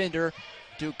defender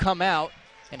to come out.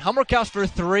 And Hummerkaus for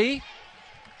three.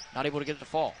 Not able to get it to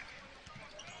fall.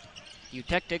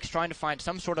 Eutectics trying to find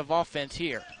some sort of offense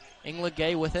here.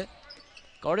 Inglegay with it.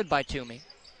 Guarded by Toomey.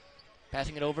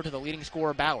 Passing it over to the leading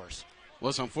scorer, Bowers.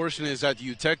 What's unfortunate is that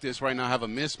the Eutectics right now have a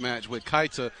mismatch with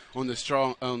Kaita on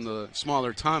the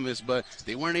smaller Thomas, but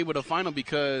they weren't able to find him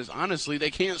because, honestly, they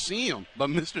can't see him.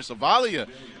 But Mr. Savalia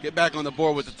get back on the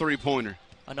board with the three-pointer.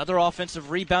 Another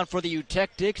offensive rebound for the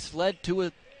Eutectics led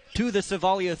to the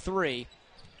Savalia three.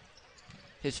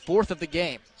 His 4th of the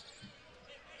game.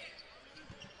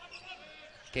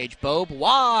 Gage Bobe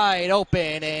wide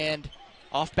open and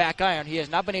off back iron. He has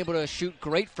not been able to shoot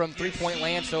great from three-point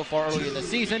land so far early in the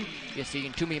season. You see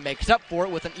Toomey makes up for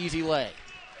it with an easy lay.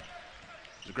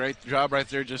 It's a great job right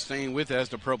there just staying with it as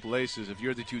the Purple Aces. If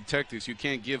you're the Eutectics, you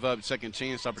can't give up second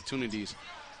chance opportunities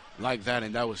like that,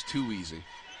 and that was too easy.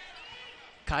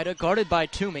 Kaida guarded by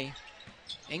Toomey.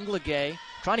 Inglegay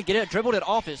trying to get it, dribbled it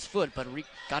off his foot, but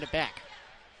got it back.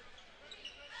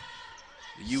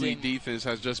 The UE defense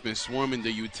has just been swarming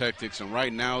the Eutectics, and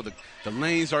right now the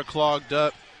lanes are clogged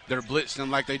up. They're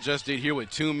blitzing like they just did here with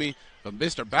Toomey. But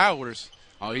Mr. Bowers,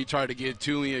 he tried to get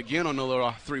Toomey again on a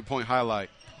little three-point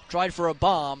highlight. Tried for a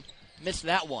bomb, missed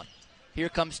that one. Here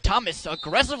comes Thomas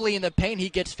aggressively in the paint. He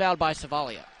gets fouled by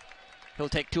Savalia. He'll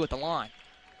take 2 at the line.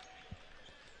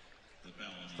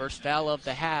 First foul of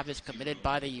the half is committed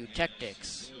by the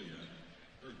Eutectics.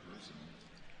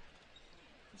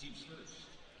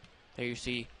 There you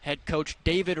see head coach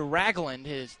David Ragland.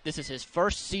 This is his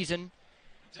first season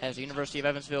as the University of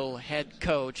Evansville head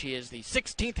coach. He is the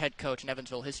 16th head coach in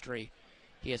Evansville history.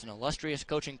 He has an illustrious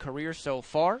coaching career so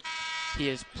far. He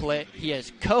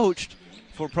has coached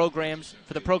for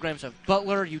the programs of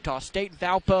Butler, Utah State,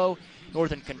 Valpo,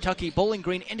 Northern Kentucky, Bowling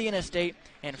Green, Indiana State,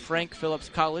 and Frank Phillips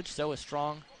College. So a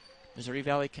strong Missouri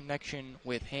Valley connection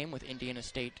with him, with Indiana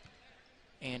State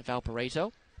and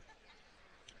Valparaiso.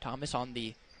 Thomas on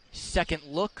the second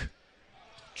look,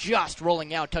 just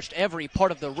rolling out, touched every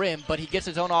part of the rim, but he gets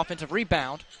his own offensive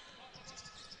rebound.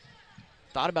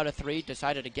 Thought about a three,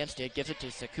 decided against it, gives it to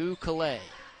Sekou Kalei.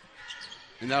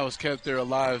 And that was kept there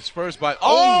alive. Spurs by...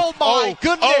 Oh my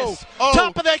goodness!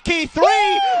 Top of the key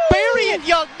three! Bury it,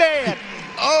 young man!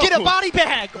 Get a body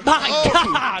bag! My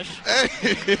gosh!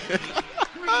 Hey.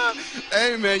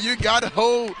 Hey, man, you got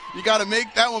to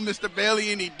make that one, Mr.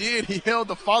 Bailey, and he did. He held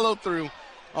the follow-through.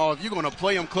 Oh, if you're going to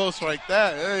play him close like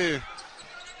that, hey.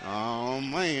 Oh,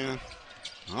 man.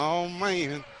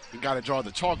 You got to draw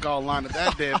the chalk outline of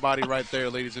that dead body right there,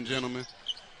 ladies and gentlemen.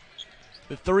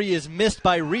 The three is missed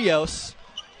by Rios.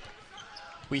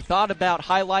 We thought about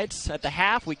highlights at the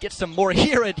half. We get some more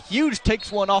here, and Hughes takes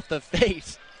one off the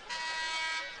face.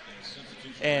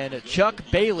 And Chuck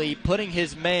Bailey putting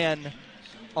his man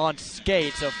on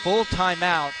skates. A full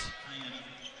timeout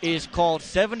is called.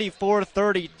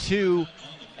 74-32.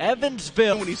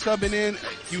 Evansville. When he's subbing in,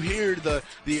 you hear the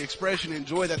expression and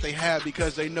joy that they have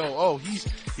because they know, oh, he's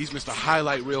Mr.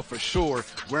 Highlight Reel for sure,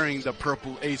 wearing the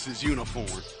Purple Aces uniform.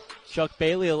 Chuck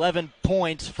Bailey, 11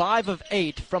 points, 5 of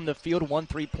 8 from the field, 1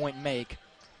 3-point make.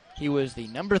 He was the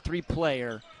number 3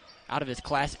 player out of his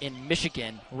class in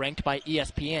Michigan, ranked by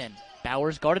ESPN.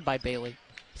 Bowers guarded by Bailey.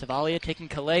 Savalia taking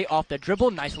Kalei off the dribble,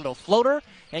 nice little floater,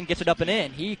 and gets it up and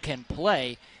in. He can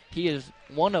play. He is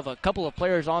one of a couple of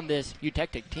players on this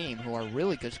Eutectic team who are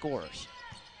really good scorers.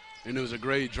 And it was a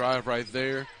great drive right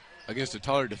there against the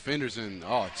taller defenders, and,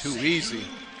 too easy.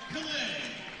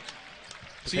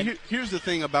 See, here's the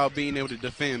thing about being able to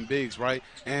defend bigs, right?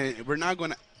 And we're not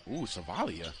going Ooh,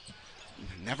 Savalia.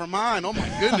 Never mind. Oh, my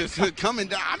goodness. Coming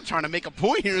down. I'm trying to make a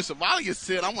point here. And Savalia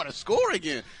said, I want to score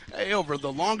again. Hey, over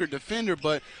the longer defender.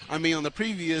 But, I mean, on the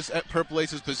previous at Purple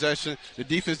Aces possession, the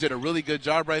defense did a really good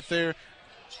job right there.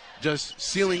 Just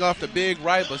sealing off the big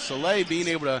right. But Soleil being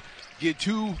able to get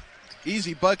 2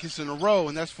 easy buckets in a row.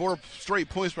 And that's 4 straight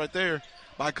points right there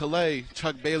by Calais.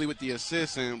 Chuck Bailey with the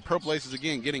assist. And Purple Aces,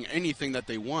 again, getting anything that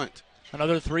they want.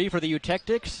 Another 3 for the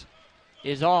Eutectics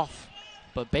is off.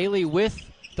 But Bailey with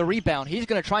the rebound. He's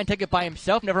going to try and take it by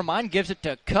himself. Never mind. Gives it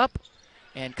to Cup.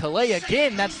 And Calais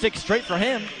again. That's 6 straight for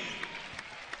him.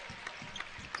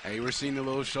 Hey, we're seeing a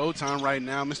little showtime right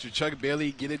now. Mr. Chuck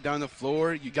Bailey get it down the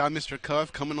floor. You got Mr.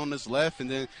 Cuff coming on his left. And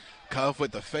then Cuff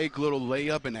with the fake little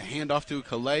layup and a handoff to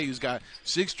Calais, who's got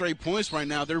 6 straight points right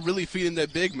now. They're really feeding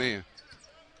that big man.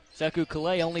 Sekou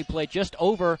Calais only played just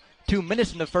over 2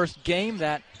 minutes in the first game.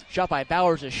 That shot by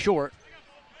Bowers is short.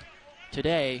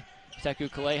 Today,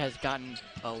 Sekou Calais has gotten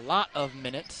a lot of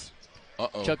minutes.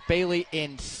 Chuck Bailey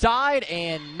inside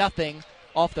and nothing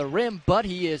off the rim, but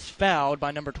he is fouled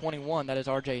by number 21. That is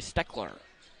R.J. Steckler.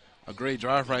 A great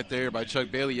drive right there by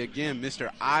Chuck Bailey. Again, Mr.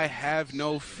 I have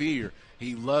no fear.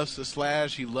 He loves to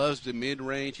slash. He loves the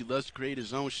mid-range. He loves to create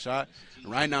his own shot.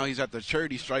 Right now he's at the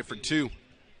charity stripe for 2.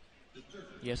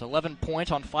 He has 11 points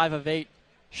on 5 of 8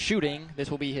 shooting. This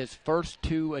will be his first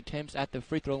 2 attempts at the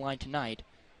free throw line tonight.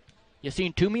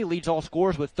 Yassine Toomey leads all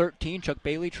scorers with 13. Chuck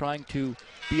Bailey trying to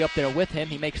be up there with him.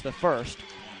 He makes the first.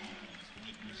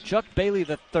 Chuck Bailey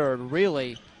the third,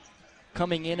 really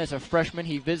coming in as a freshman.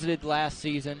 He visited last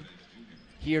season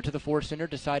here to the Ford Center,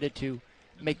 decided to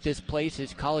make this place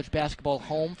his college basketball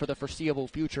home for the foreseeable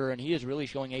future, and he is really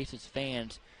showing Aces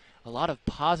fans a lot of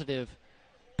positive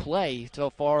play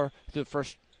so far through the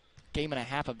first game and a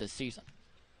half of this season.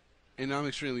 And I'm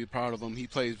extremely proud of him. He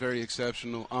plays very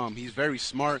exceptional. He's very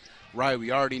smart, right?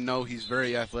 We already know he's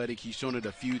very athletic. He's shown it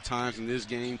a few times in this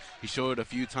game. He showed it a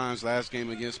few times last game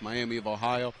against Miami of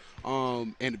Ohio.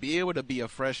 And to be able to be a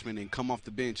freshman and come off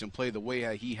the bench and play the way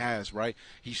that he has, right?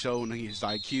 He's showing his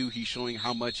IQ. He's showing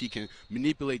how much he can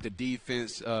manipulate the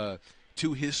defense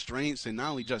to his strengths, and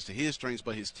not only just to his strengths,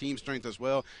 but his team strength as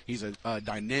well. He's a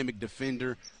dynamic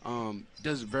defender.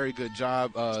 Does a very good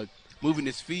job moving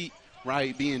his feet,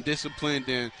 right, being disciplined.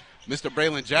 And Mr.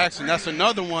 Braylon Jackson, that's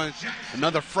another one,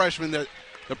 another freshman that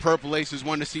the Purple Aces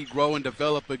want to see grow and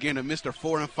develop again. And Mr.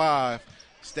 4 and 5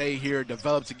 stay here,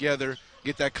 develop together,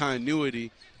 get that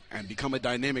continuity, and become a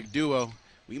dynamic duo.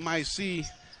 We might see,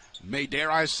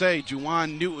 dare I say,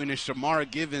 Juwan Newton and Shamar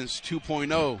Givens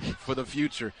 2.0 for the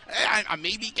future. Hey, I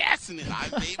may be gassing it. I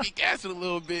may be gassing a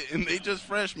little bit, and they just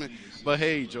freshmen. But,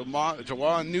 hey,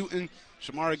 Juwan Newton,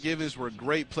 Shamar Givens were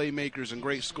great playmakers and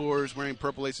great scorers wearing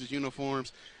Purple Aces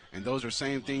uniforms, and those are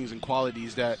same things and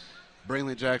qualities that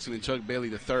Braylon Jackson and Chuck Bailey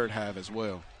III have as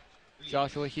well.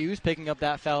 Joshua Hughes picking up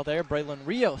that foul there. Braylon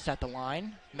Rios at the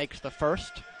line, makes the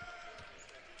first.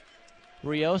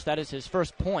 Rios, that is his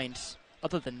first points.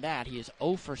 Other than that, he is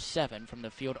 0 for 7 from the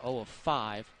field, 0 of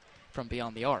 5 from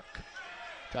beyond the arc.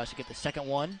 Tries to get the second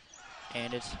one,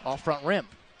 and it's off front rim.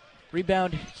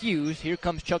 Rebound Hughes. Here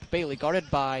comes Chuck Bailey,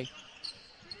 guarded by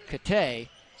Kate.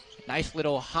 Nice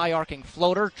little high arcing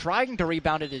floater. Trying to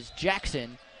rebound it is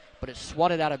Jackson, but it's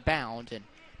swatted out of bounds, and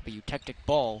a Eutectic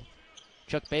ball.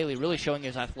 Chuck Bailey really showing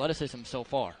his athleticism so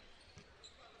far.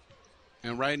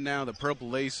 And right now, the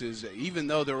Purple Aces, even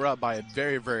though they're up by a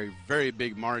very, very, very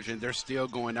big margin, they're still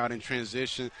going out in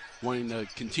transition, wanting to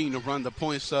continue to run the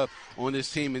points up on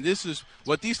this team. And this is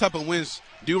what these type of wins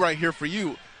do right here for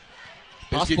you.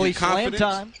 Possibly slam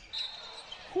time.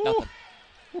 Nothing.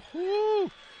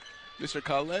 Mr.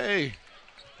 Calais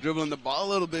dribbling the ball a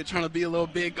little bit, trying to be a little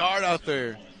big guard out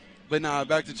there. But now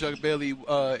back to Chuck Bailey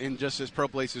and just his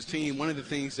Purple Aces team. One of the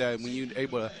things that when you're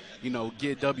able to,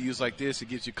 get W's like this, it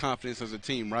gives you confidence as a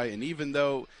team, right? And even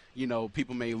though,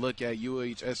 people may look at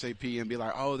UHSP and be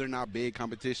like, oh, they're not big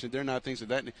competition, they're not things of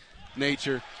that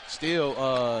nature,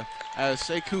 still, as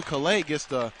Sekou Calais gets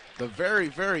the very,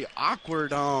 very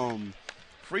awkward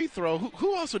free throw.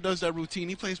 Who also does that routine?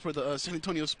 He plays for the San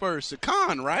Antonio Spurs.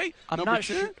 Sakan, right?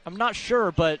 I'm not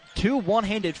sure, but 2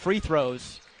 one-handed free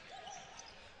throws.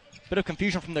 Bit of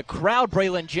confusion from the crowd.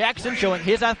 Braylon Jackson showing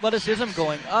his athleticism,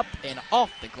 going up and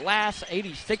off the glass.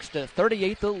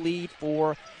 86-38, the lead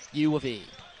for U of E.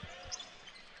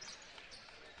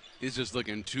 It's just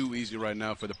looking too easy right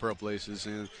now for the Purple Aces.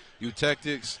 And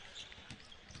Eutectics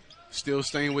still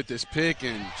staying with this pick.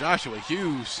 And Joshua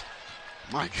Hughes,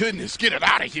 my goodness, get it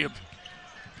out of here.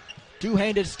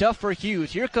 Two-handed stuff for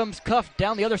Hughes. Here comes Cuff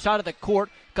down the other side of the court.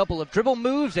 Couple of dribble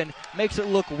moves and makes it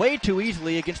look way too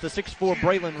easily against the 6'4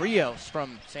 Braylon Rios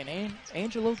from San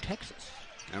Angelo, Texas.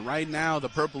 And right now, the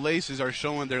Purple Aces are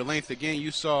showing their length. Again,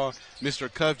 you saw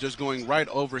Mr. Cuff just going right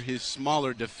over his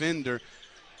smaller defender,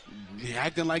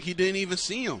 acting like he didn't even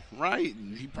see him, right?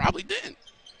 He probably didn't.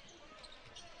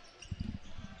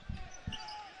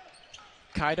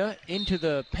 Kaida into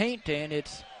the paint, and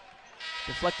it's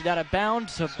deflected out of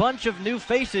bounds. A bunch of new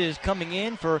faces coming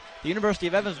in for the University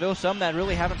of Evansville, some that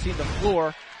really haven't seen the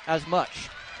floor as much.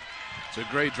 It's a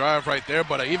great drive right there,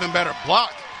 but an even better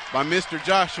block by Mr.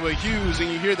 Joshua Hughes,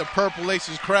 and you hear the Purple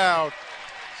Aces crowd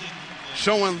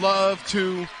showing love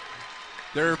to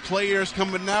their players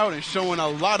coming out and showing a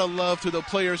lot of love to the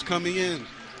players coming in.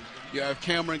 You have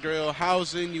Cameron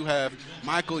Grayhausen, you have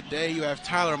Michael Day, you have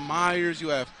Tyler Myers, you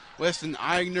have Weston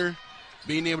Eigner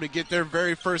being able to get their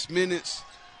very first minutes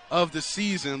of the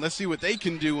season. Let's see what they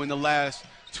can do in the last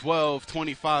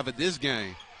 12-25 of this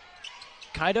game.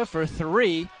 Kaida for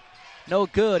three, no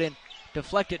good, and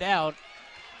deflected out.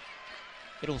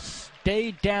 It'll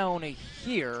stay down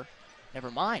here. Never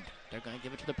mind. They're going to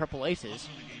give it to the Purple Aces.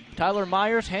 Tyler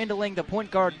Myers handling the point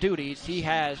guard duties. He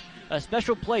has a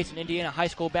special place in Indiana high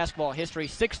school basketball history,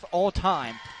 6th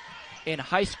all-time in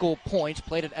high school points,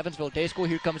 played at Evansville Day School.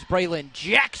 Here comes Braylon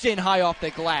Jackson high off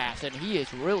the glass, and he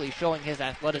is really showing his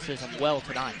athleticism well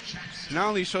tonight. Not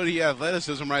only showed he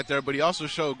athleticism right there, but he also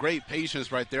showed great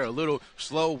patience right there. A little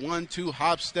slow 1-2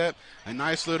 hop step, a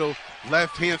nice little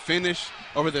left-hand finish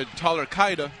over the taller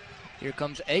Kaida. Here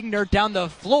comes Eigner down the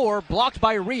floor, blocked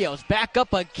by Rios. Back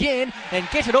up again and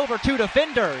gets it over two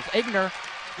defenders. Eigner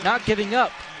not giving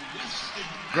up.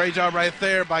 Great job right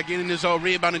there by getting his own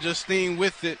rebound and just staying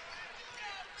with it.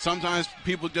 Sometimes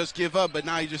people just give up, but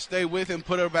now you just stay with him,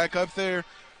 put her back up there.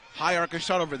 High arcing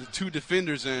shot over the two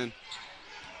defenders, and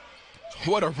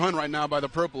what a run right now by the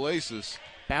Purple Aces.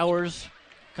 Bowers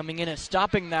coming in and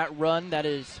stopping that run. That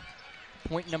is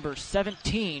point number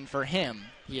 17 for him.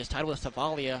 He is tied with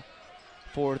Savalia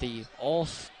for the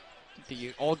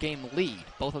all-game lead,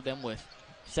 both of them with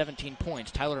 17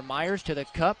 points. Tyler Myers to the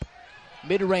cup.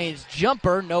 Mid-range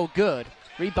jumper, no good.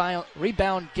 Rebound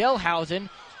Gelhausen.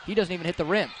 He doesn't even hit the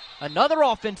rim. Another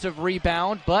offensive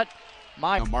rebound, but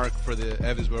a mark for the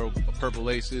Evansville Purple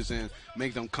Aces and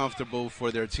make them comfortable for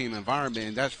their team environment,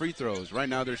 and that's free throws. Right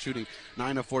now they're shooting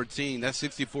 9 of 14. That's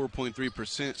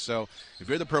 64.3%. So if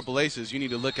you're the Purple Aces, you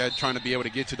need to look at trying to be able to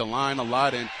get to the line a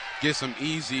lot and get some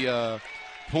easy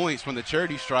points from the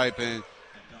charity stripe. And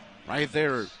right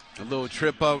there, a little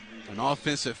trip up, an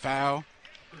offensive foul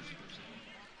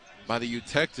by the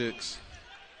Eutectics.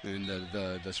 And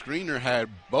the screener had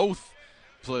both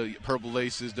Purple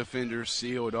Aces defenders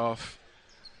sealed off.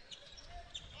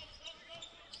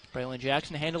 Braylon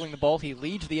Jackson handling the ball. He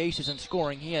leads the Aces in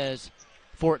scoring. He has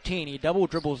 14. He double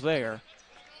dribbles there.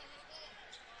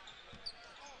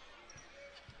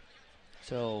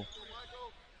 So,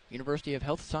 University of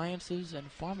Health Sciences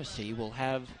and Pharmacy will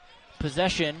have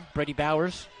possession. Brady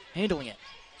Bowers handling it.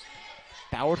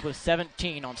 Bowers with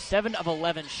 17 on 7 of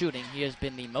 11 shooting. He has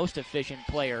been the most efficient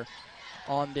player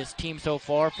on this team so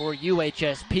far for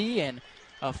UHSP, and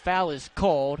a foul is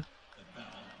called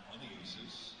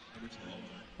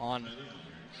on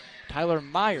Tyler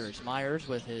Myers. Myers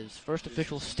with his first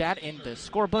official stat in the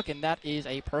scorebook, and that is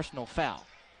a personal foul.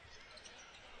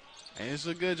 And it's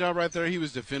a good job right there. He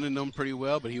was defending them pretty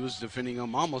well, but he was defending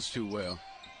them almost too well.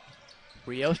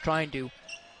 Rios trying to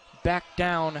back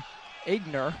down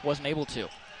Eigner, wasn't able to.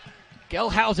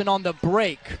 Gelhausen on the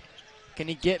break. Can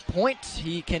he get points?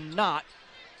 He cannot.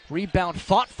 Rebound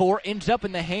fought for, ends up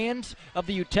in the hands of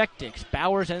the Eutectics.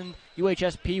 Bowers and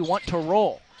UHSP want to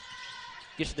roll.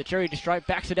 Gets to the charity stripe,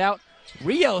 backs it out.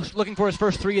 Rios, looking for his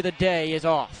first three of the day, is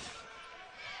off.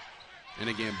 And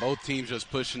again, both teams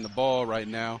just pushing the ball right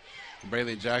now.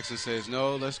 Braylon Jackson says,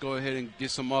 no, let's go ahead and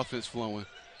get some offense flowing.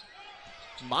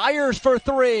 Myers for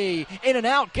three. In and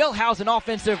out. Gelhausen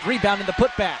offensive rebound in the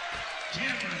putback.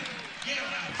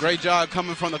 Great job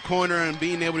coming from the corner and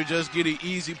being able to just get an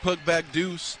easy putback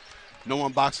deuce. No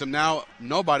one boxed him out.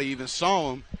 Nobody even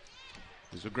saw him.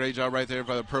 It was a great job right there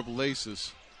by the Purple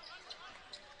Aces.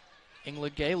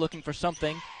 Ingrid Gay looking for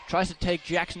something. Tries to take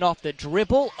Jackson off the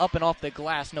dribble. Up and off the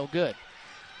glass. No good.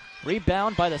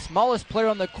 Rebound by the smallest player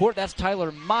on the court. That's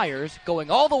Tyler Myers. Going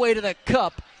all the way to the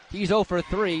cup. He's 0 for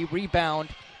 3. Rebound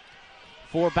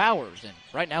for Bowers. And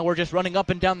right now we're just running up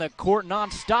and down the court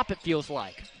nonstop, it feels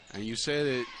like. And you said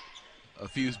it a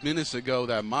few minutes ago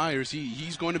that Myers,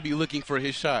 he's going to be looking for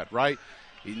his shot, right?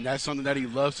 And that's something that he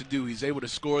loves to do. He's able to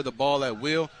score the ball at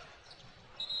will.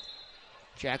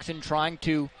 Jackson trying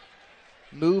to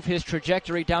move his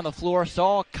trajectory down the floor.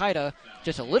 Saw Kaida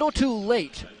just a little too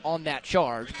late on that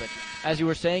charge. But as you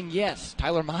were saying, yes,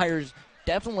 Tyler Myers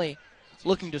definitely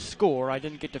looking to score. I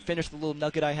didn't get to finish the little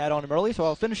nugget I had on him early, so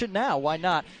I'll finish it now. Why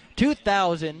not?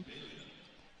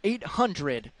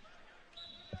 2,800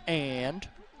 and,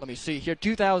 let me see here,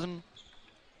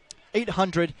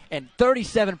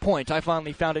 2,837 points. I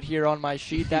finally found it here on my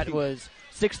sheet. That was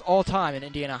 6th all-time in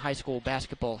Indiana high school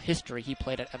basketball history. He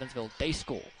played at Evansville Day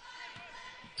School.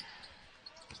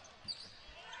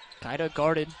 Kaida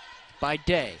guarded by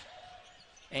Day.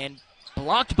 And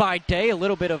blocked by Day. A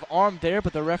little bit of arm there,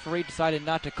 but the referee decided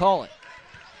not to call it.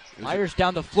 Myers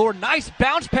down the floor. Nice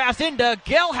bounce pass into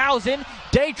Gelhausen.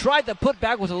 Day tried the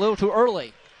putback, was a little too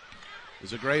early. It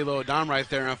was a great little dime right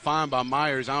there and fine by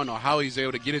Myers. I don't know how he's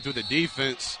able to get it through the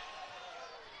defense.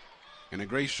 And a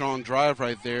great strong drive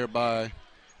right there by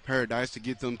Paradise to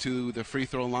get them to the free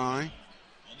throw line.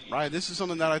 Right, this is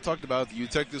something that I talked about. The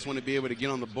Eutectics want to be able to get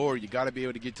on the board. You got to be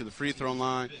able to get to the free throw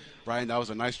line. Right, and that was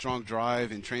a nice strong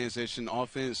drive and transition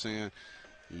offense. And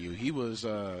he was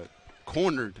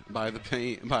cornered by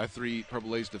by 3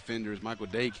 Purple Ace defenders. Michael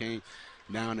Day came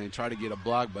down and tried to get a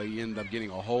block, but he ended up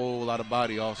getting a whole lot of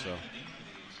body also.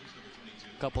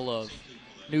 Couple of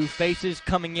new faces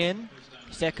coming in.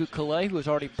 Sekou Kalei, who has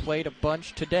already played a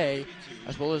bunch today,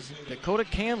 as well as Dakota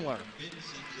Candler.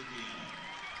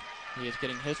 He is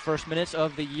getting his first minutes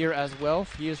of the year as well.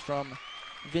 He is from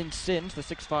Vincennes, the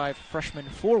 6'5" freshman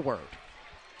forward.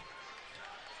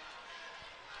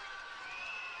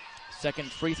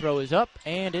 Second free throw is up,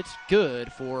 and it's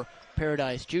good for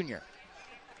Paradise Jr.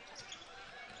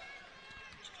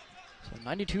 So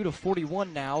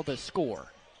 92-41 now, the score.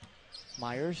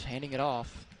 Myers handing it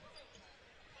off.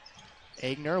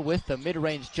 Egner with the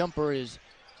mid-range jumper is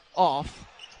off.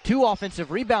 2 offensive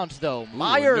rebounds, though.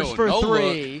 Myers for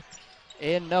 3.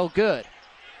 And no good.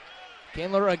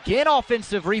 Candler again,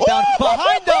 offensive rebound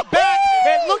behind the back.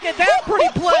 And look at that pretty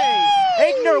play.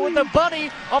 Egner with the bunny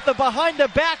off the behind the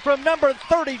back from number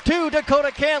 32,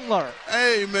 Dakota Candler.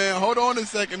 Hey, man, hold on a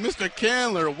second. Mr.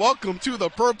 Candler, welcome to the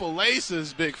Purple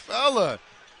Aces, big fella.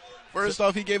 First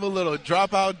off, he gave a little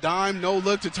dropout dime, no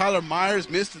look to Tyler Myers,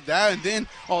 missed that, and then,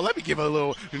 let me give a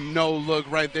little no look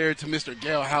right there to Mr.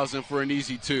 Gelhausen for an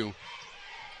easy 2.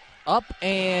 Up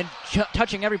and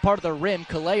touching every part of the rim.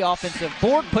 Kalei offensive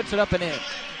board, puts it up and in.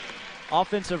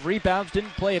 Offensive rebounds didn't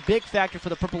play a big factor for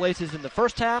the Purple Aces in the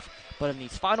first half, but in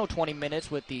these final 20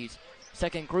 minutes with these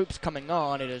second groups coming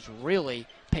on, it has really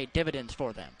paid dividends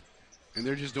for them. And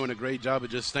they're just doing a great job of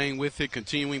just staying with it,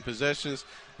 continuing possessions.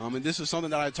 And this is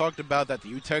something that I talked about that the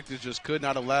Eutectics just could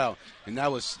not allow. And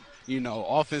that was,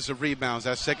 offensive rebounds,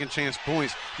 that second chance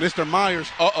points. Mr. Myers,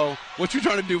 what you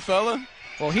trying to do, fella?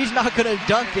 Well, he's not going to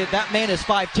dunk it. That man is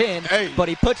 5'10", but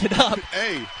he puts it up.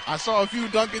 Hey, I saw a few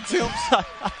dunk attempts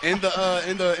in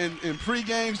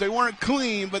pre-games. They weren't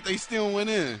clean, but they still went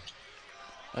in.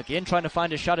 Again, trying to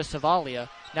find a shot of Savalia.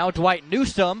 Now Dwight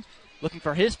Newsome looking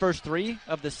for his first 3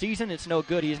 of the season. It's no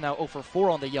good. He is now 0 for 4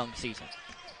 on the young season.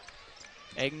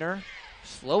 Egner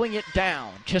slowing it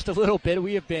down just a little bit.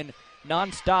 We have been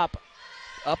nonstop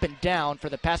up and down for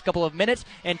the past couple of minutes,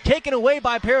 and taken away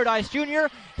by Paradise Jr.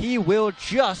 He will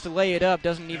just lay it up,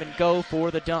 doesn't even go for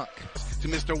the dunk. To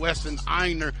Mr. Weston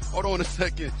Einer. Hold on a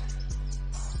second.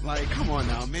 Come on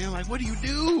now, man. What do you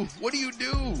do? What do you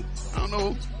do? I don't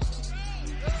know.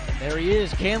 There he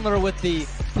is, Candler with the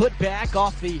putback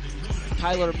off the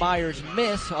Tyler Myers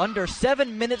miss. Under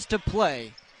 7 minutes to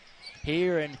play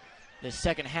here in the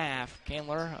second half.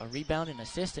 Candler, a rebound and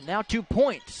assist, and now 2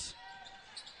 points.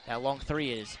 That long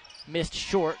 3 is missed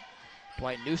short.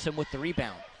 Dwight Newsome with the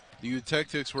rebound. The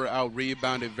Eutectics were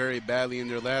out-rebounded very badly in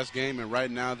their last game, and right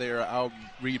now they are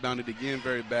out-rebounded again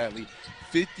very badly,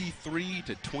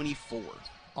 53-24.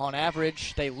 On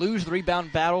average, they lose the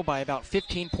rebound battle by about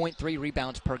 15.3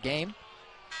 rebounds per game.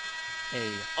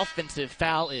 A offensive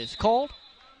foul is called,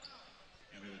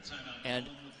 and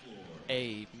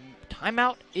a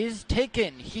timeout is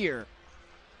taken here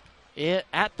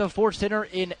at the Ford Center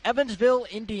in Evansville,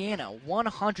 Indiana.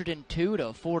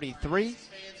 102-43.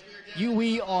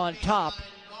 UE on top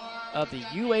of the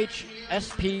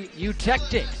UHSP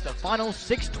Eutectics. The final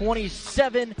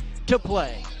 6:27 to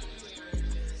play.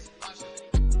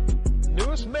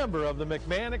 Newest member of the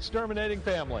McMahon exterminating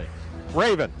family,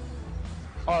 Raven,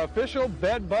 our official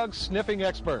bed bug sniffing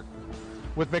expert.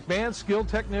 With McMahon's skilled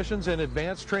technicians and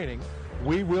advanced training,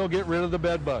 we will get rid of the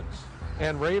bed bugs.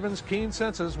 And Raven's keen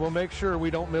senses will make sure we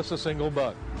don't miss a single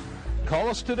bug. Call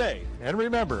us today, and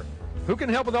remember, who can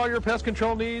help with all your pest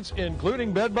control needs,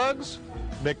 including bed bugs?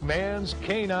 McMahon's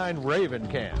Canine Raven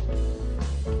can.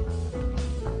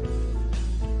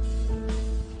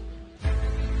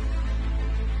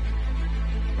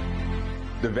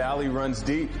 The valley runs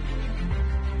deep.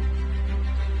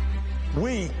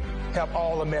 We have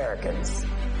All-Americans.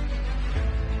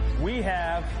 We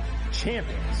have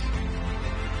champions.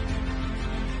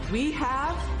 We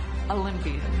have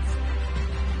Olympians.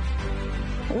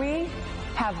 We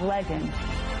have legends.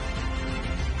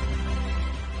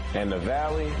 And the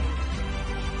valley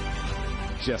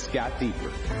just got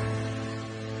deeper.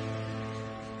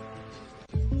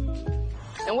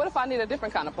 And what if I need a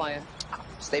different kind of plan?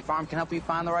 State Farm can help you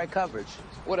find the right coverage.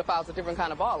 What if I was a different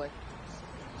kind of baller?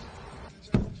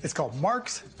 It's called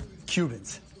Mark's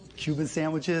Cubans. Cuban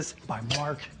sandwiches by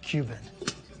Mark Cuban.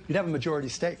 You'd have a majority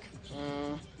stake.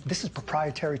 This is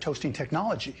proprietary toasting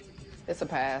technology. It's a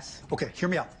pass. Okay, hear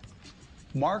me out.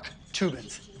 Mark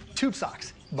Tubans. Tube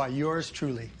socks by yours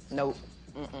truly. Nope.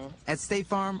 At State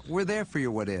Farm, we're there for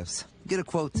your what-ifs. Get a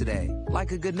quote today.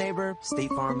 Like a good neighbor, State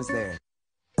Farm is there.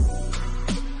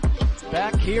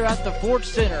 Back here at the Ford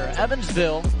Center,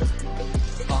 Evansville,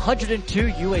 102,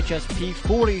 UHSP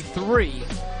 43.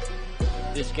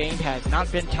 This game has not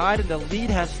been tied, and the lead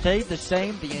has stayed the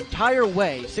same the entire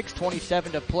way.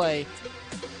 6:27 to play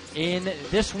in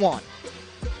this one.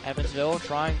 Evansville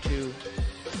trying to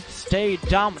stay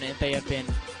dominant. They have been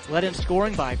led in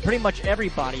scoring by pretty much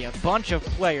everybody, a bunch of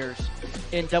players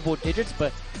in double digits,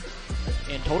 but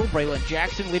in total, Braylon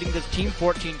Jackson leading this team,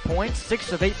 14 points,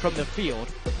 6 of 8 from the field.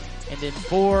 And then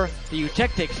for the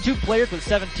Eutectics, 2 players with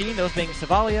 17, those being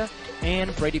Savalia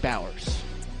and Brady Bowers.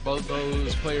 Both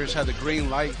those players had the green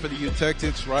light for the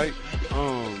Eutectics, right?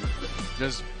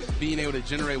 Just being able to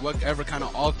generate whatever kind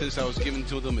of offense that was given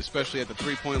to them, especially at the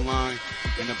three-point line.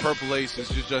 And the Purple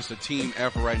Aces is just a team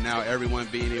effort right now. Everyone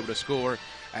being able to score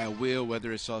at will,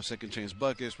 whether it's off second chance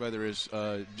buckets, whether it's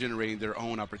generating their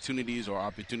own opportunities or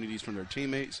opportunities from their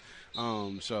teammates.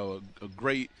 So a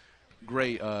great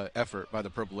effort by the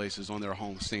Purple Aces on their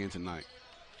home stand tonight.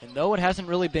 And though it hasn't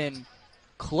really been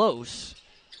close,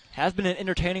 has been an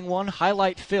entertaining one,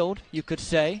 highlight-filled, you could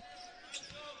say.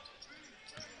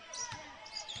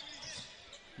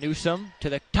 Newsom to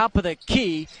the top of the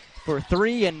key for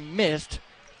 3 and missed.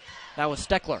 That was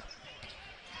Steckler.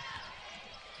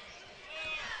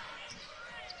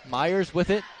 Myers with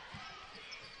it.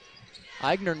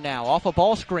 Eigner now off a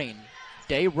ball screen.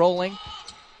 Day rolling.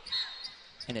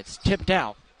 And it's tipped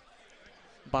out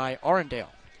by Arendale.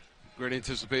 Great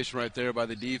anticipation right there by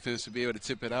the defense to be able to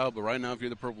tip it out. But right now, if you're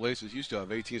the Purple Aces, you still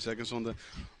have 18 seconds on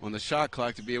the shot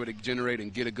clock to be able to generate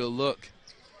and get a good look.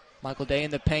 Michael Day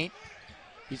in the paint.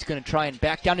 He's going to try and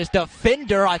back down his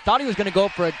defender. I thought he was going to go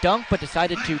for a dunk, but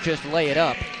decided to just lay it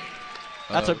up.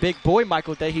 That's a big boy,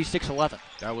 Michael Day. He's 6'11".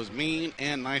 That was mean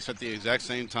and nice at the exact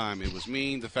same time. It was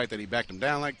mean, the fact that he backed him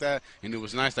down like that, and it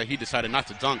was nice that he decided not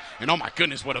to dunk. And, oh, my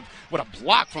goodness, what a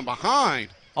block from behind.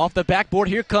 Off the backboard,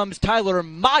 here comes Tyler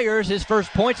Myers. His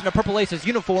first points in a Purple Aces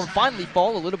uniform finally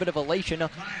fall. A little bit of elation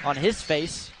on his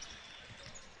face.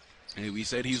 And we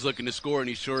said he's looking to score, and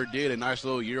he sure did. A nice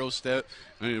little Euro step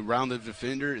around the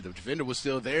defender. The defender was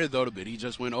still there, though, but he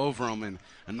just went over him, and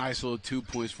a nice little 2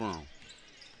 points for him.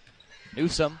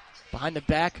 Newsom behind the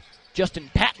back.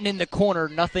 Justin Patton in the corner.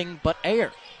 Nothing but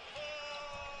air.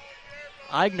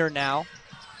 Eigner now.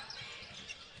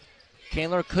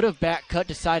 Candler could have back cut,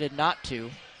 decided not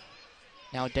to.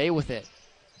 Now Day with it.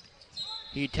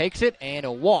 He takes it, and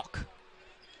a walk.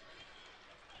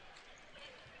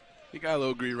 He got a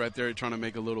little greedy right there trying to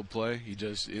make a little play. He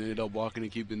just ended up walking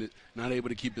and keeping it, not able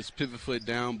to keep his pivot foot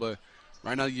down. But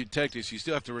right now, the Eutectics, you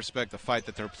still have to respect the fight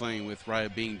that they're playing with,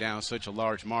 right, being down such a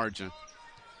large margin.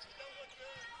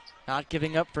 Not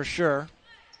giving up for sure.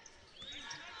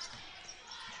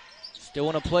 Still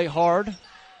want to play hard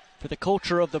for the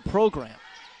culture of the program.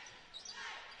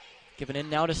 Giving in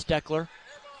now to Steckler.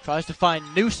 Tries to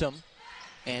find Newsom,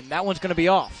 and that one's going to be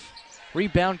off.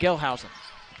 Rebound, Gelhausen.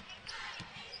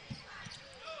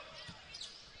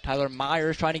 Tyler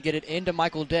Myers trying to get it into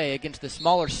Michael Day against the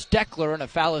smaller Steckler, and a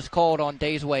foul is called on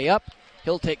Day's way up.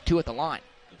 He'll take 2 at the line.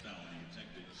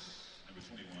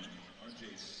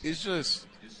 It's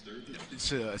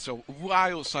a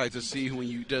wild sight to see when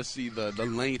you just see the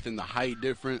length and the height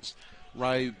difference,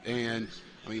 right? And,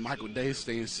 I mean, Michael Day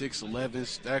staying 6'11",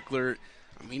 Steckler,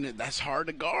 I mean, that's hard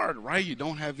to guard, right? You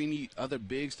don't have any other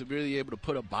bigs to really be able to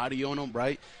put a body on them,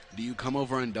 right? Do you come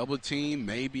over and double team?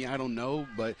 Maybe, I don't know,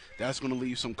 but that's going to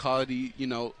leave some quality,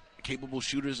 capable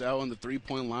shooters out on the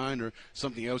three-point line, or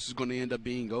something else is going to end up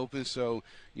being open. So,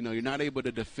 you're not able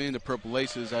to defend the Purple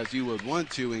Aces as you would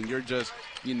want to, and you're just,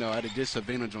 at a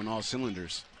disadvantage on all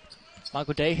cylinders.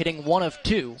 Michael Day hitting 1 of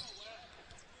 2.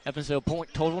 Evansville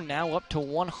point total now up to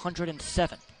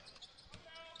 107.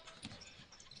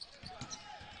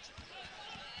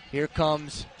 Here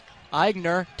comes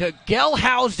Eigner to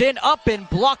Gelhausen, up and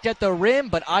blocked at the rim,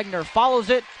 but Eigner follows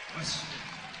it.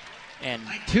 and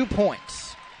 2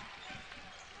 points.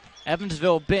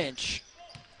 Evansville bench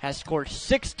has scored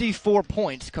 64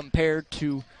 points compared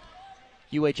to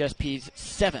UHSP's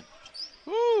 7.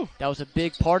 Woo. That was a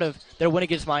big part of their win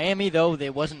against Miami, though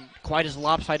they wasn't quite as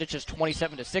lopsided, just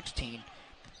 27-16.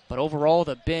 But overall,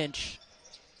 the bench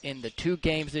in the 2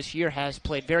 games this year has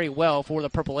played very well for the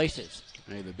Purple Aces.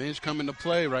 Hey, the bench come into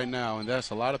play right now, and that's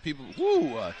a lot of people.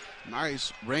 Woo,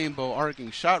 nice rainbow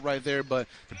arcing shot right there. But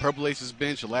the Purple Aces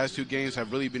bench, the last 2 games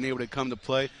have really been able to come to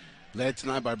play. Led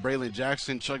tonight by Braylon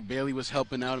Jackson. Chuck Bailey was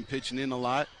helping out and pitching in a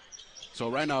lot. So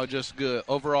right now, just good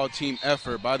overall team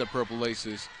effort by the Purple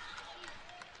Aces.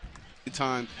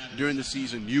 Time during the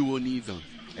season, you will need them.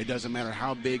 It doesn't matter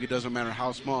how big, it doesn't matter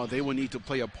how small. They will need to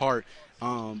play a part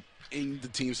in the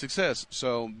team's success.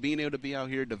 So being able to be out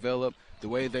here, develop the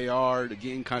way they are, to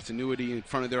gain continuity in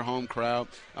front of their home crowd,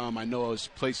 I know those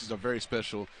places are very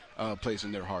special place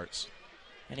in their hearts.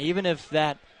 And even if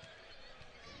that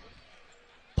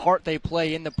part they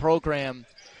play in the program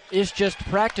is just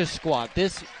practice squad,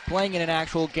 this playing in an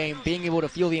actual game, being able to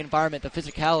feel the environment, the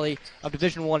physicality of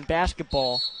Division I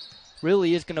basketball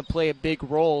really is going to play a big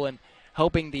role in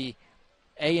helping the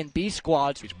A and B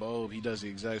squads. Bo, he does the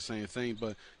exact same thing,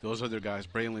 but those other guys,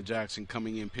 Braylon Jackson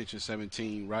coming in, pitching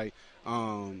 17, right?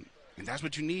 And that's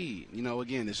what you need. You know,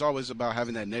 again, it's always about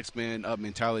having that next man up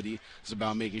mentality. It's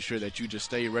about making sure that you just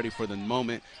stay ready for the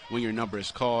moment when your number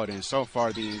is called. And so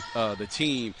far, the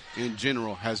team in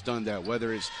general has done that,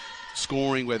 whether it's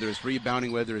scoring, whether it's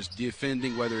rebounding, whether it's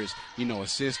defending, whether it's,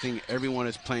 assisting. Everyone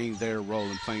is playing their role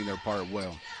and playing their part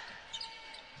well.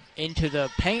 Into the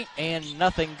paint and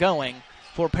nothing going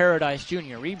for Paradise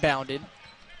Jr. Rebounded.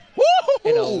 Woo-hoo-hoo!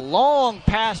 And a long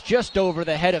pass just over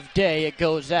the head of Day. It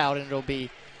goes out, and it'll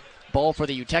be ball for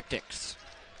the Eutectics.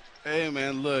 Hey,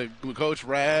 man, look, Coach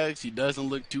Rags, he doesn't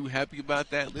look too happy about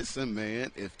that. Listen,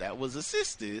 man, if that was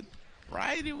assisted,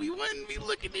 right, we wouldn't be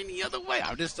looking any other way.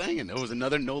 I'm just saying, there was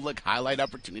another no-look highlight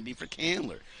opportunity for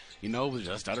Candler. It was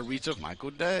just out of reach of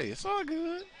Michael Day. It's all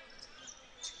good.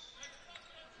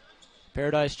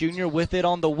 Paradise Jr. with it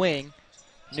on the wing.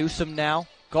 Newsom now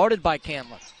guarded by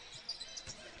Candler.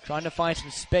 Trying to find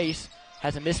some space.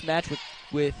 Has a mismatch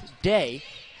with Day.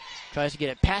 Tries to get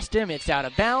it past him. It's out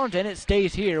of bounds, and it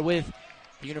stays here with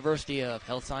the University of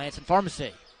Health Science and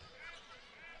Pharmacy.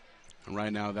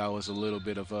 Right now, that was a little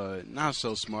bit of a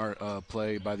not-so-smart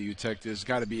play by the Eutectics.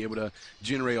 Got to be able to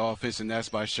generate offense, and that's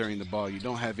by sharing the ball. You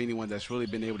don't have anyone that's really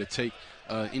been able to take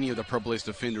any of the Purple Ace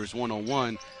defenders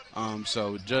one-on-one.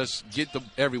 So just get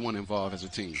everyone involved as a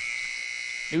team.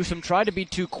 Newsom tried to be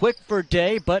too quick for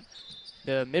Day, but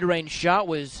the mid-range shot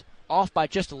was off by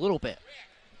just a little bit.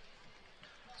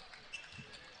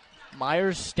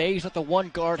 Myers stays with the one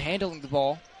guard handling the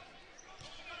ball.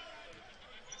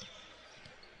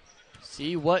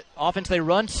 See what offense they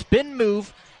run. Spin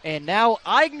move, and now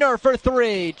Eigner for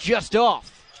 3, just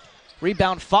off.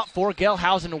 Rebound fought for.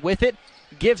 Gelhausen with it.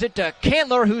 Gives it to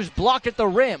Candler, who's blocked at the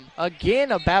rim.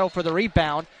 Again, a battle for the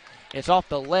rebound. It's off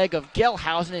the leg of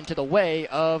Gelhausen into the way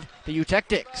of the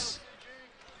Eutectics.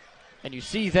 And you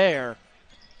see there,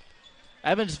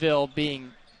 Evansville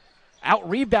being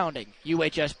out-rebounding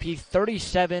UHSP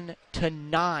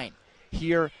 37-9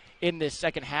 here in this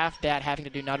second half. That having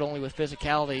to do not only with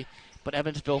physicality, but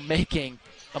Evansville making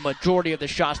a majority of the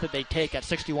shots that they take at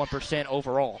 61%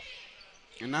 overall.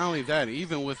 And not only that,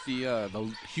 even with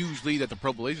the huge lead that the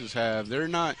Purple Aces have, they're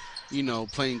not,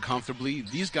 playing comfortably.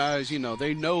 These guys,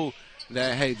 they know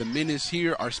that, hey, the minutes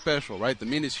here are special, right? The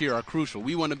minutes here are crucial.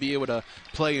 We want to be able to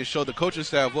play and show the coaching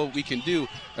staff what we can do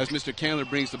as Mr. Candler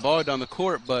brings the ball down the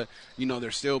court. But,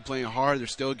 they're still playing hard. They're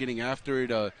still getting after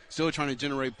it, still trying to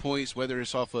generate points, whether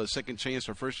it's off of second chance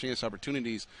or first chance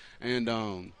opportunities. And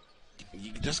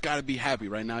you just got to be happy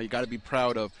right now. You got to be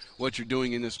proud of what you're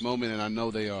doing in this moment, and I know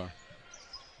they are.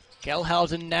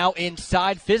 Gelhausen now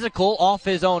inside, physical, off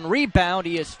his own rebound.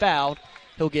 He is fouled.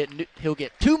 He'll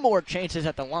get 2 more chances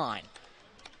at the line.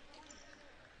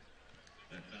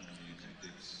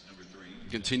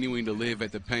 Continuing to live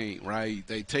at the paint, right?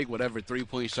 They take whatever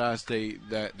 3-point shots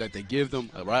that they give them,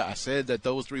 right? I said that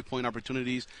those 3-point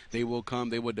opportunities, they will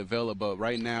come, they will develop, but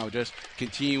right now just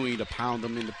continuing to pound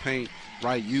them in the paint,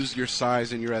 right? Use your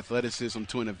size and your athleticism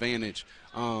to an advantage.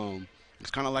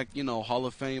 It's kind of like, Hall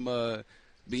of Fame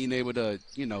being able to,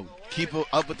 keep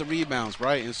up with the rebounds,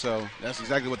 right? And so that's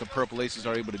exactly what the Purple Aces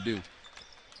are able to do.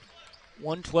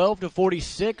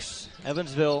 112-46,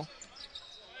 Evansville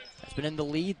has been in the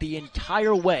lead the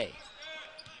entire way.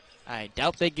 I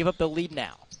doubt they give up the lead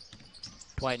now.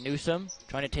 Dwight Newsom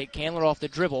trying to take Candler off the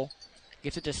dribble.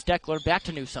 Gets it to Steckler, back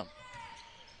to Newsom.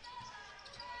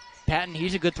 Patton,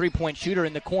 he's a good 3-point shooter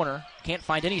in the corner. Can't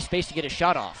find any space to get a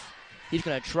shot off. He's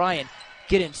going to try and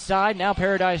get inside. Now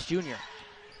Paradise Jr.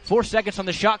 4 seconds on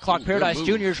the shot clock. Paradise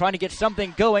Jr. trying to get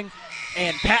something going,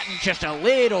 and Patton just a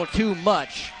little too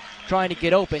much trying to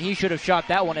get open. He should have shot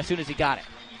that one as soon as he got it.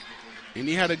 And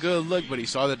he had a good look, but he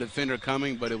saw the defender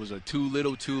coming, but it was a too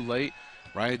little too late,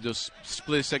 right? Those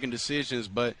split-second decisions,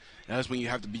 but that's when you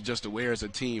have to be just aware as a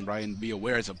team, right, and be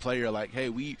aware as a player, like, hey,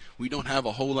 we don't have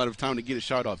a whole lot of time to get a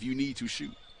shot off. You need to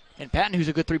shoot. And Patton, who's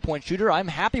a good three-point shooter, I'm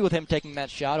happy with him taking that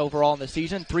shot overall in the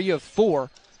season. 3 of 4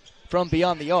 from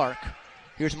beyond the arc.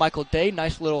 Here's Michael Day,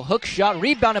 nice little hook shot,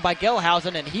 rebounded by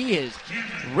Gelhausen, and he is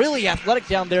really athletic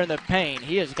down there in the paint.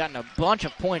 He has gotten a bunch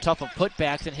of points off of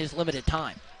putbacks in his limited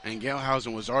time. And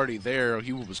Gelhausen was already there.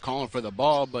 He was calling for the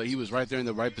ball, but he was right there in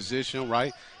the right position,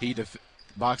 right? He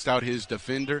boxed out his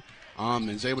defender and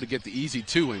is able to get the easy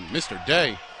 2. And Mr.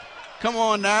 Day, come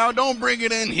on now, don't bring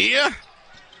it in here.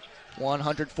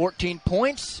 114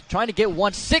 points, trying to get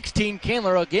 116.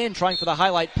 Candler again trying for the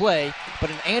highlight play,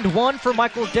 but an and one for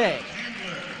Michael Day.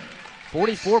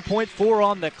 44.4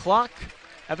 on the clock.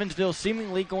 Evansville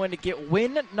seemingly going to get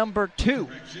win number 2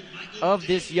 of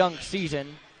this young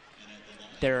season.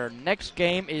 Their next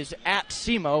game is at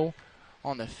SEMO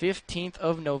on the 15th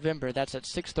of November. That's at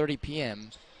 6:30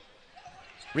 p.m.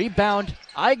 Rebound,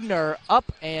 Eigner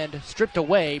up and stripped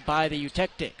away by the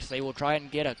Eutectics. They will try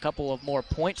and get a couple of more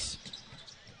points.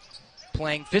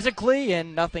 Playing physically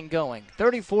and nothing going.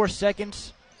 34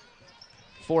 seconds.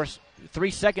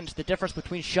 3 seconds the difference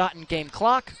between shot and game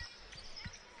clock.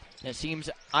 And it seems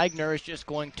Eigner is just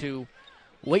going to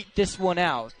wait this one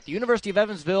out. The University of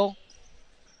Evansville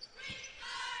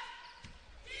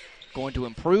going to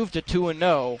improve to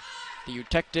 2-0. The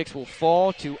Eutectics will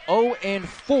fall to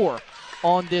 0-4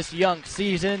 on this young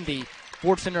season. The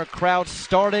Ford Center crowd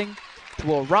starting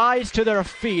to arise to their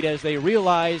feet as they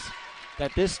realize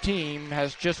that this team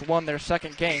has just won their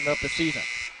second game of the season.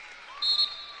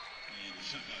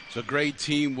 It's a great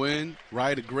team win,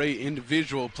 right? A great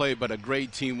individual play, but a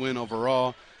great team win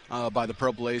overall by the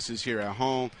Purple Aces here at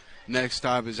home. Next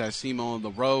stop is at SEMO on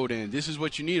the road, and this is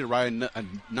what you need, right? A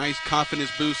nice confidence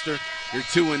booster. You're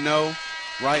 2-0,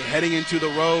 right? Heading into the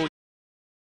road,